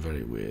is looking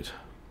very weird.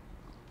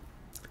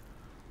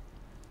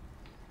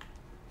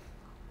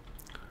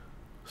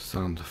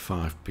 Sand,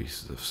 5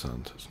 pieces of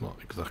sand. It's not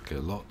exactly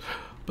a lot.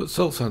 But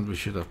soul sand we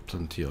should have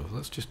plenty of.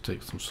 Let's just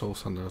take some soul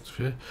sand out of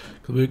here.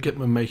 Because we'll get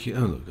making...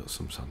 Oh, look, we've got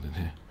some sand in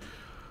here.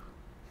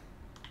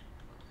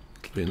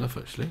 It'll be enough,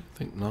 actually. I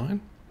think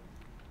 9.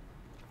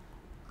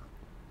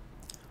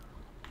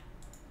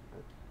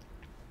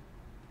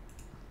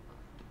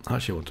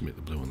 Actually, I want to make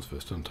the blue ones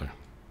first, don't I?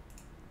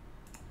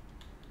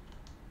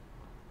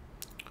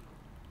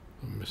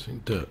 I'm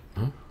missing dirt,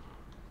 huh?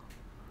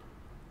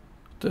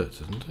 Dirt,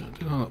 isn't it?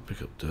 Did I not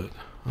pick up dirt?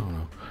 Oh,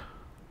 no.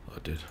 I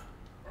did.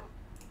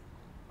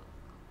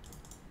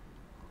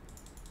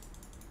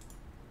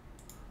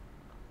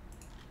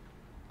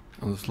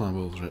 And the slime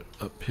balls are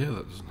up here.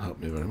 That doesn't help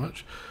me very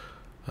much.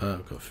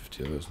 I've got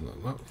 50 of those, and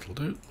that'll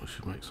do. We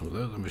should make some of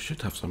those, and we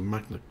should have some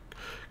magna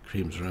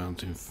creams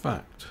around. In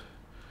fact,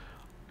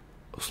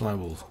 slime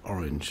balls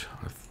orange,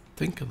 I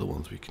think, are the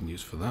ones we can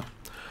use for that.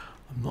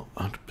 I'm not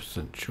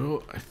 100%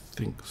 sure. I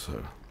think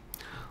so.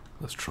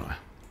 Let's try.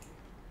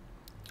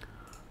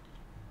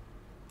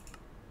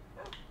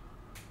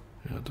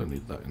 Yeah, I don't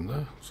need that in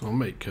there. So I'll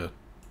make.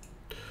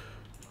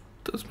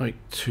 Let's make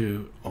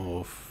 3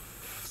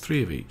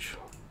 of each.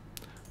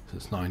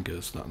 Since 9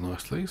 goes that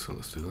nicely, so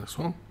let's do this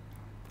one.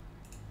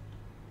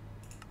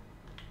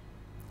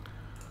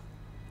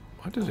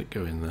 Why does it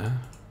go in there?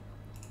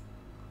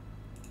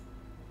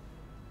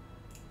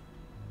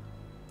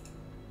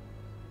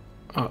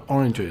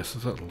 Orange, yes,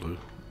 that'll do.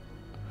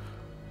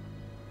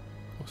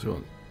 What's it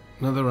want?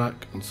 Netherrack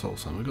and soul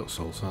sand. We've got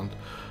soul sand.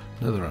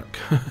 Netherrack.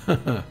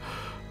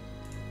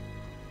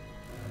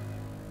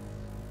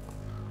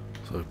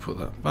 So we put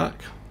that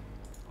back.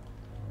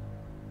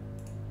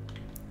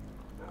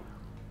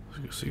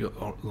 So you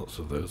got lots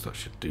of those. That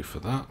should do for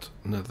that.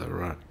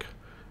 Netherrack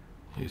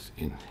is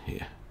in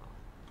here.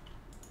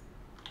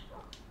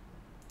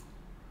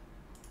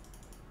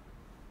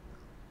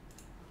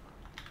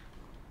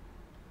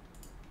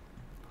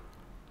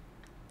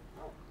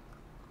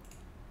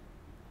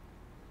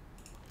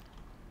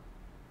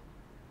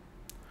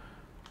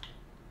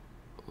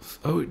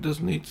 Oh, it does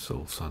need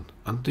soul sand,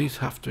 and these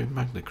have to be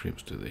magna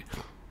creams, do they?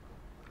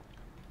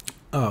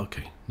 Oh,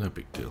 okay, no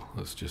big deal.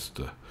 Let's just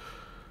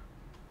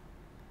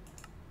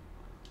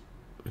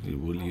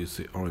we'll use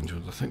the orange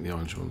ones. I think the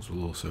orange ones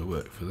will also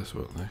work for this,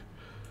 won't they?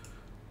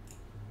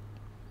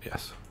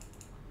 Yes.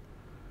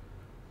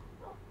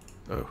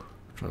 Oh,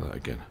 try that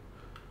again.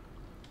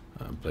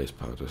 Blaze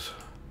powders.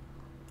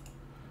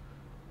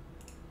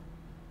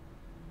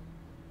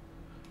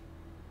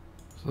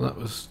 So that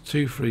was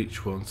 2 for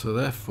each one, so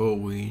therefore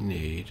we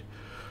need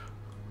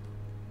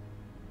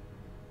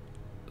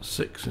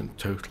 6 in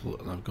total,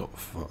 and I've got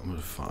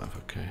 5,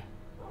 okay.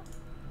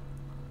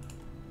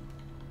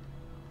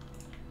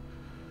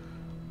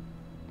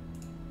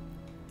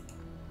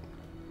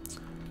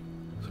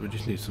 So we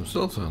just need some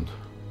soul sand.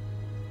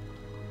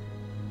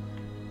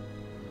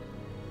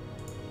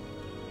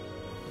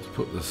 Let's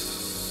put this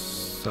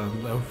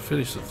sand, now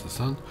finish of the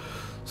sand,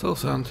 soul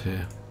sand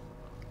here.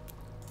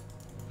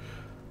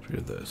 3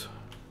 of those.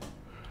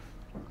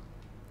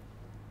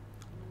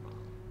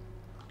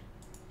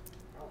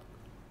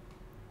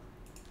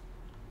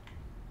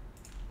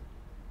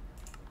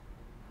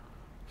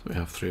 So we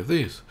have 3 of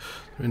these.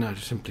 We now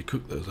just simply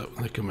cook those up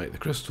and they can make the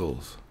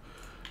crystals.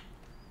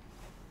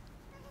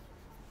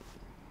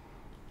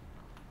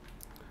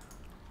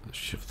 Let's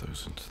shift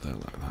those into there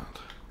like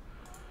that.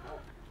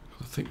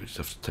 I think we just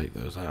have to take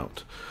those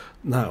out.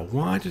 Now,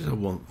 why did I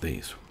want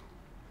these?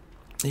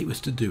 It was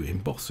to do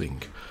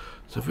embossing.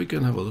 So if we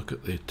can have a look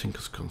at the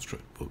Tinker's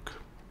Construct book,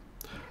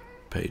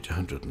 page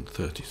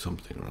 130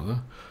 something or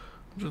other,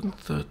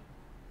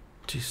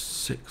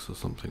 136 or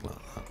something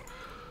like that.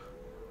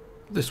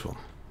 This one.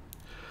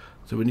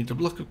 So we need a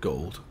block of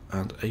gold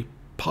and a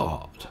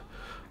part,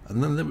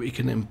 and then we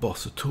can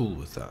emboss a tool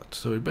with that.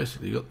 So we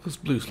basically got this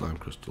blue slime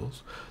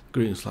crystals,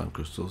 green slime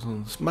crystals,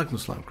 and this magma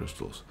slime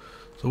crystals.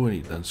 So we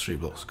need then 3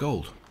 blocks of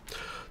gold.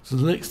 So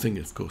the next thing,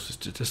 of course, is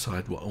to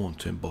decide what I want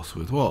to emboss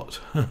with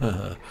what.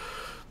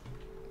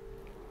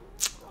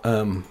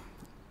 And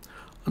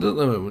at the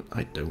moment,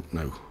 I don't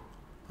know.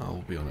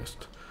 I'll be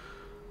honest.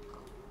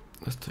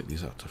 Let's take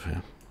these out of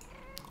here.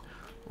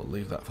 We'll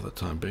leave that for the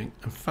time being.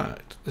 In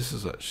fact, this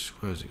is actually,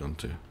 where's it gone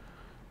to?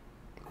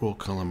 Raw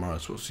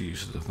calamaris, what's the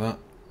uses of that?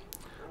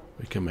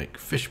 We can make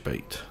fish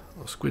bait,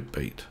 or squid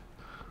bait,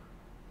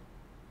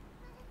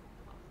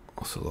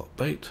 ocelot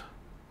bait,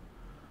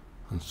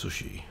 and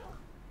sushi.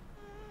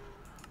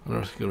 And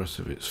I think the rest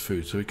of it's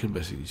food, so we can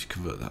basically just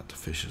convert that to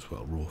fish as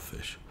well, raw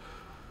fish.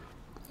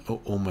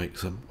 Or make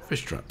some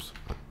fish traps.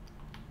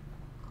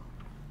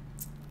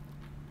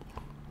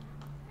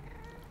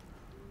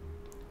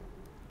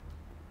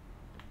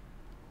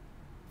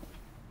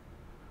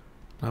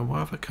 Now, why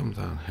have I come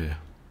down here?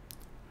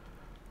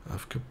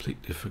 I've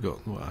completely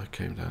forgotten why I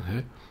came down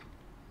here.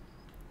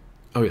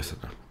 Oh yes,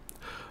 I know.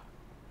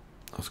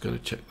 I was going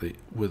to check the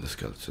wither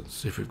skeletons,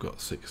 see if we've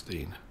got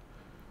 16.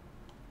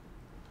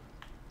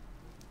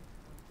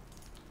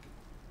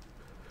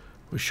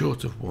 We're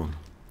short of 1.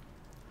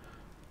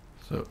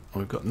 So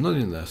we've got none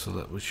in there, so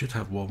that we should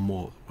have 1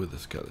 more wither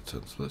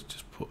skeleton. So let's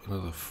just put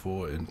another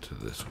 4 into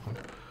this one.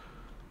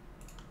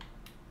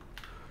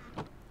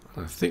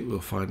 And I think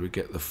we'll find we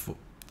get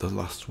the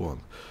last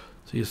one.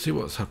 So you see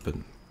what's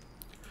happened.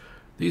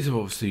 These are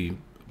obviously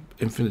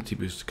infinity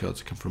booster cards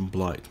that come from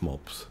blight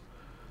mobs.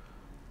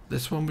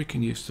 This one we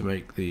can use to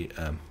make the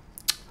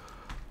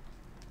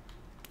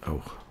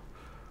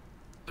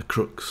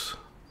crooks.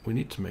 We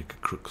need to make a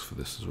crooks for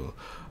this as well.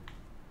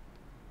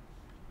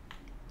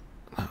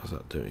 How's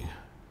that doing?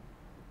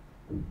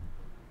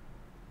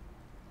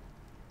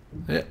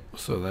 Yep,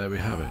 so there we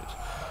have it.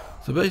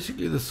 So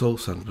basically the soul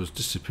sand was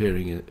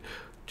disappearing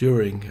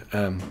during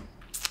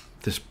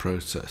this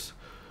process.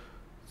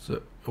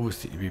 So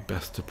obviously it'd be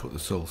best to put the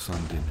soul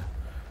sand in.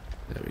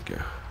 There we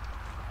go.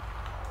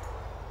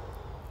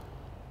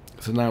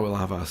 So now we'll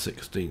have our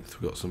 16th.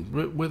 We've got some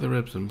wither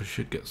ribs and we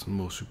should get some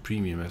more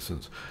supremium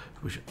essence.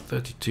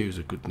 32 is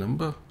a good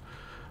number.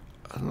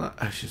 And that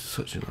actually is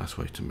such a nice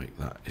way to make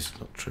that. It's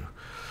not true.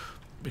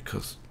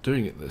 Because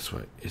doing it this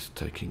way is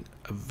taking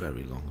a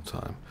very long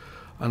time.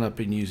 And I've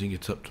been using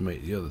it up to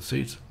make the other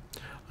seeds.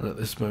 And at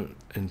this moment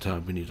in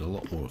time we need a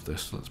lot more of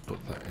this. So let's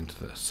put that into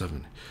there.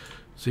 7.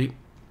 See?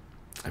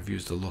 I've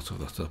used a lot of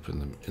that up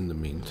in the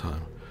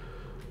meantime.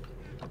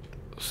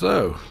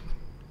 So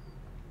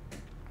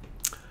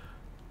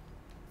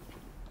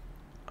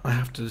I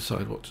have to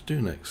decide what to do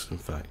next, in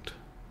fact.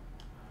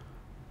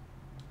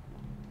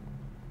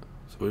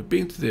 So we've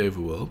been to the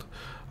overworld.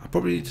 I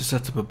probably need to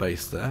set up a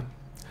base there.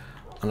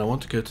 And I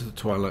want to go to the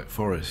Twilight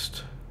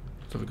Forest.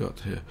 What have I got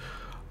here?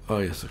 Oh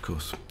yes, of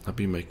course. I've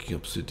been making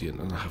obsidian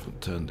and I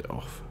haven't turned it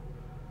off.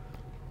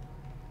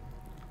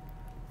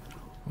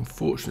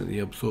 Unfortunately,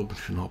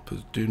 absorption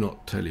hoppers do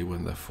not tell you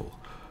when they're full.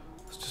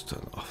 Let's just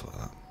turn it off like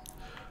that.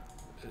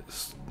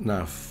 It's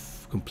now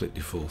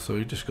completely full, so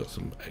we've just got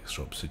some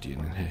extra obsidian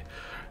in here.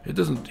 It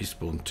doesn't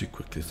despawn too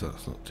quickly, so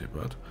that's not too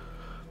bad.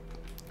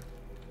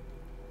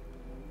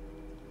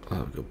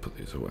 I'll go put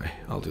these away.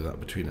 I'll do that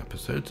between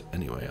episodes.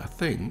 Anyway, I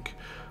think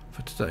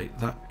for today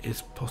that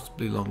is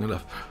possibly long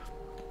enough.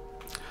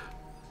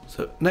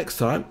 So next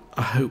time,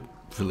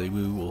 hopefully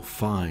we will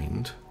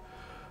find.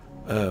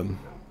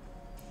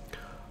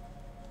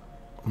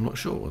 I'm not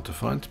sure what to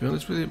find, to be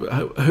honest with you, but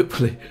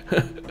hopefully.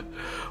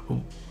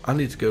 Well, I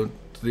need to go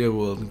to the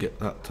overworld and get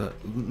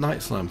that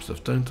night slime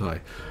stuff, don't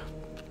I?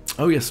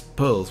 Oh yes,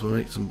 pearls. We'll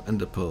make some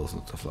ender pearls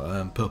and stuff like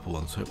that. Purple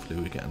ones. Hopefully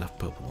we get enough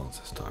purple ones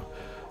this time.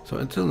 So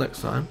until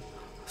next time,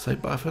 say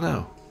bye for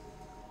now.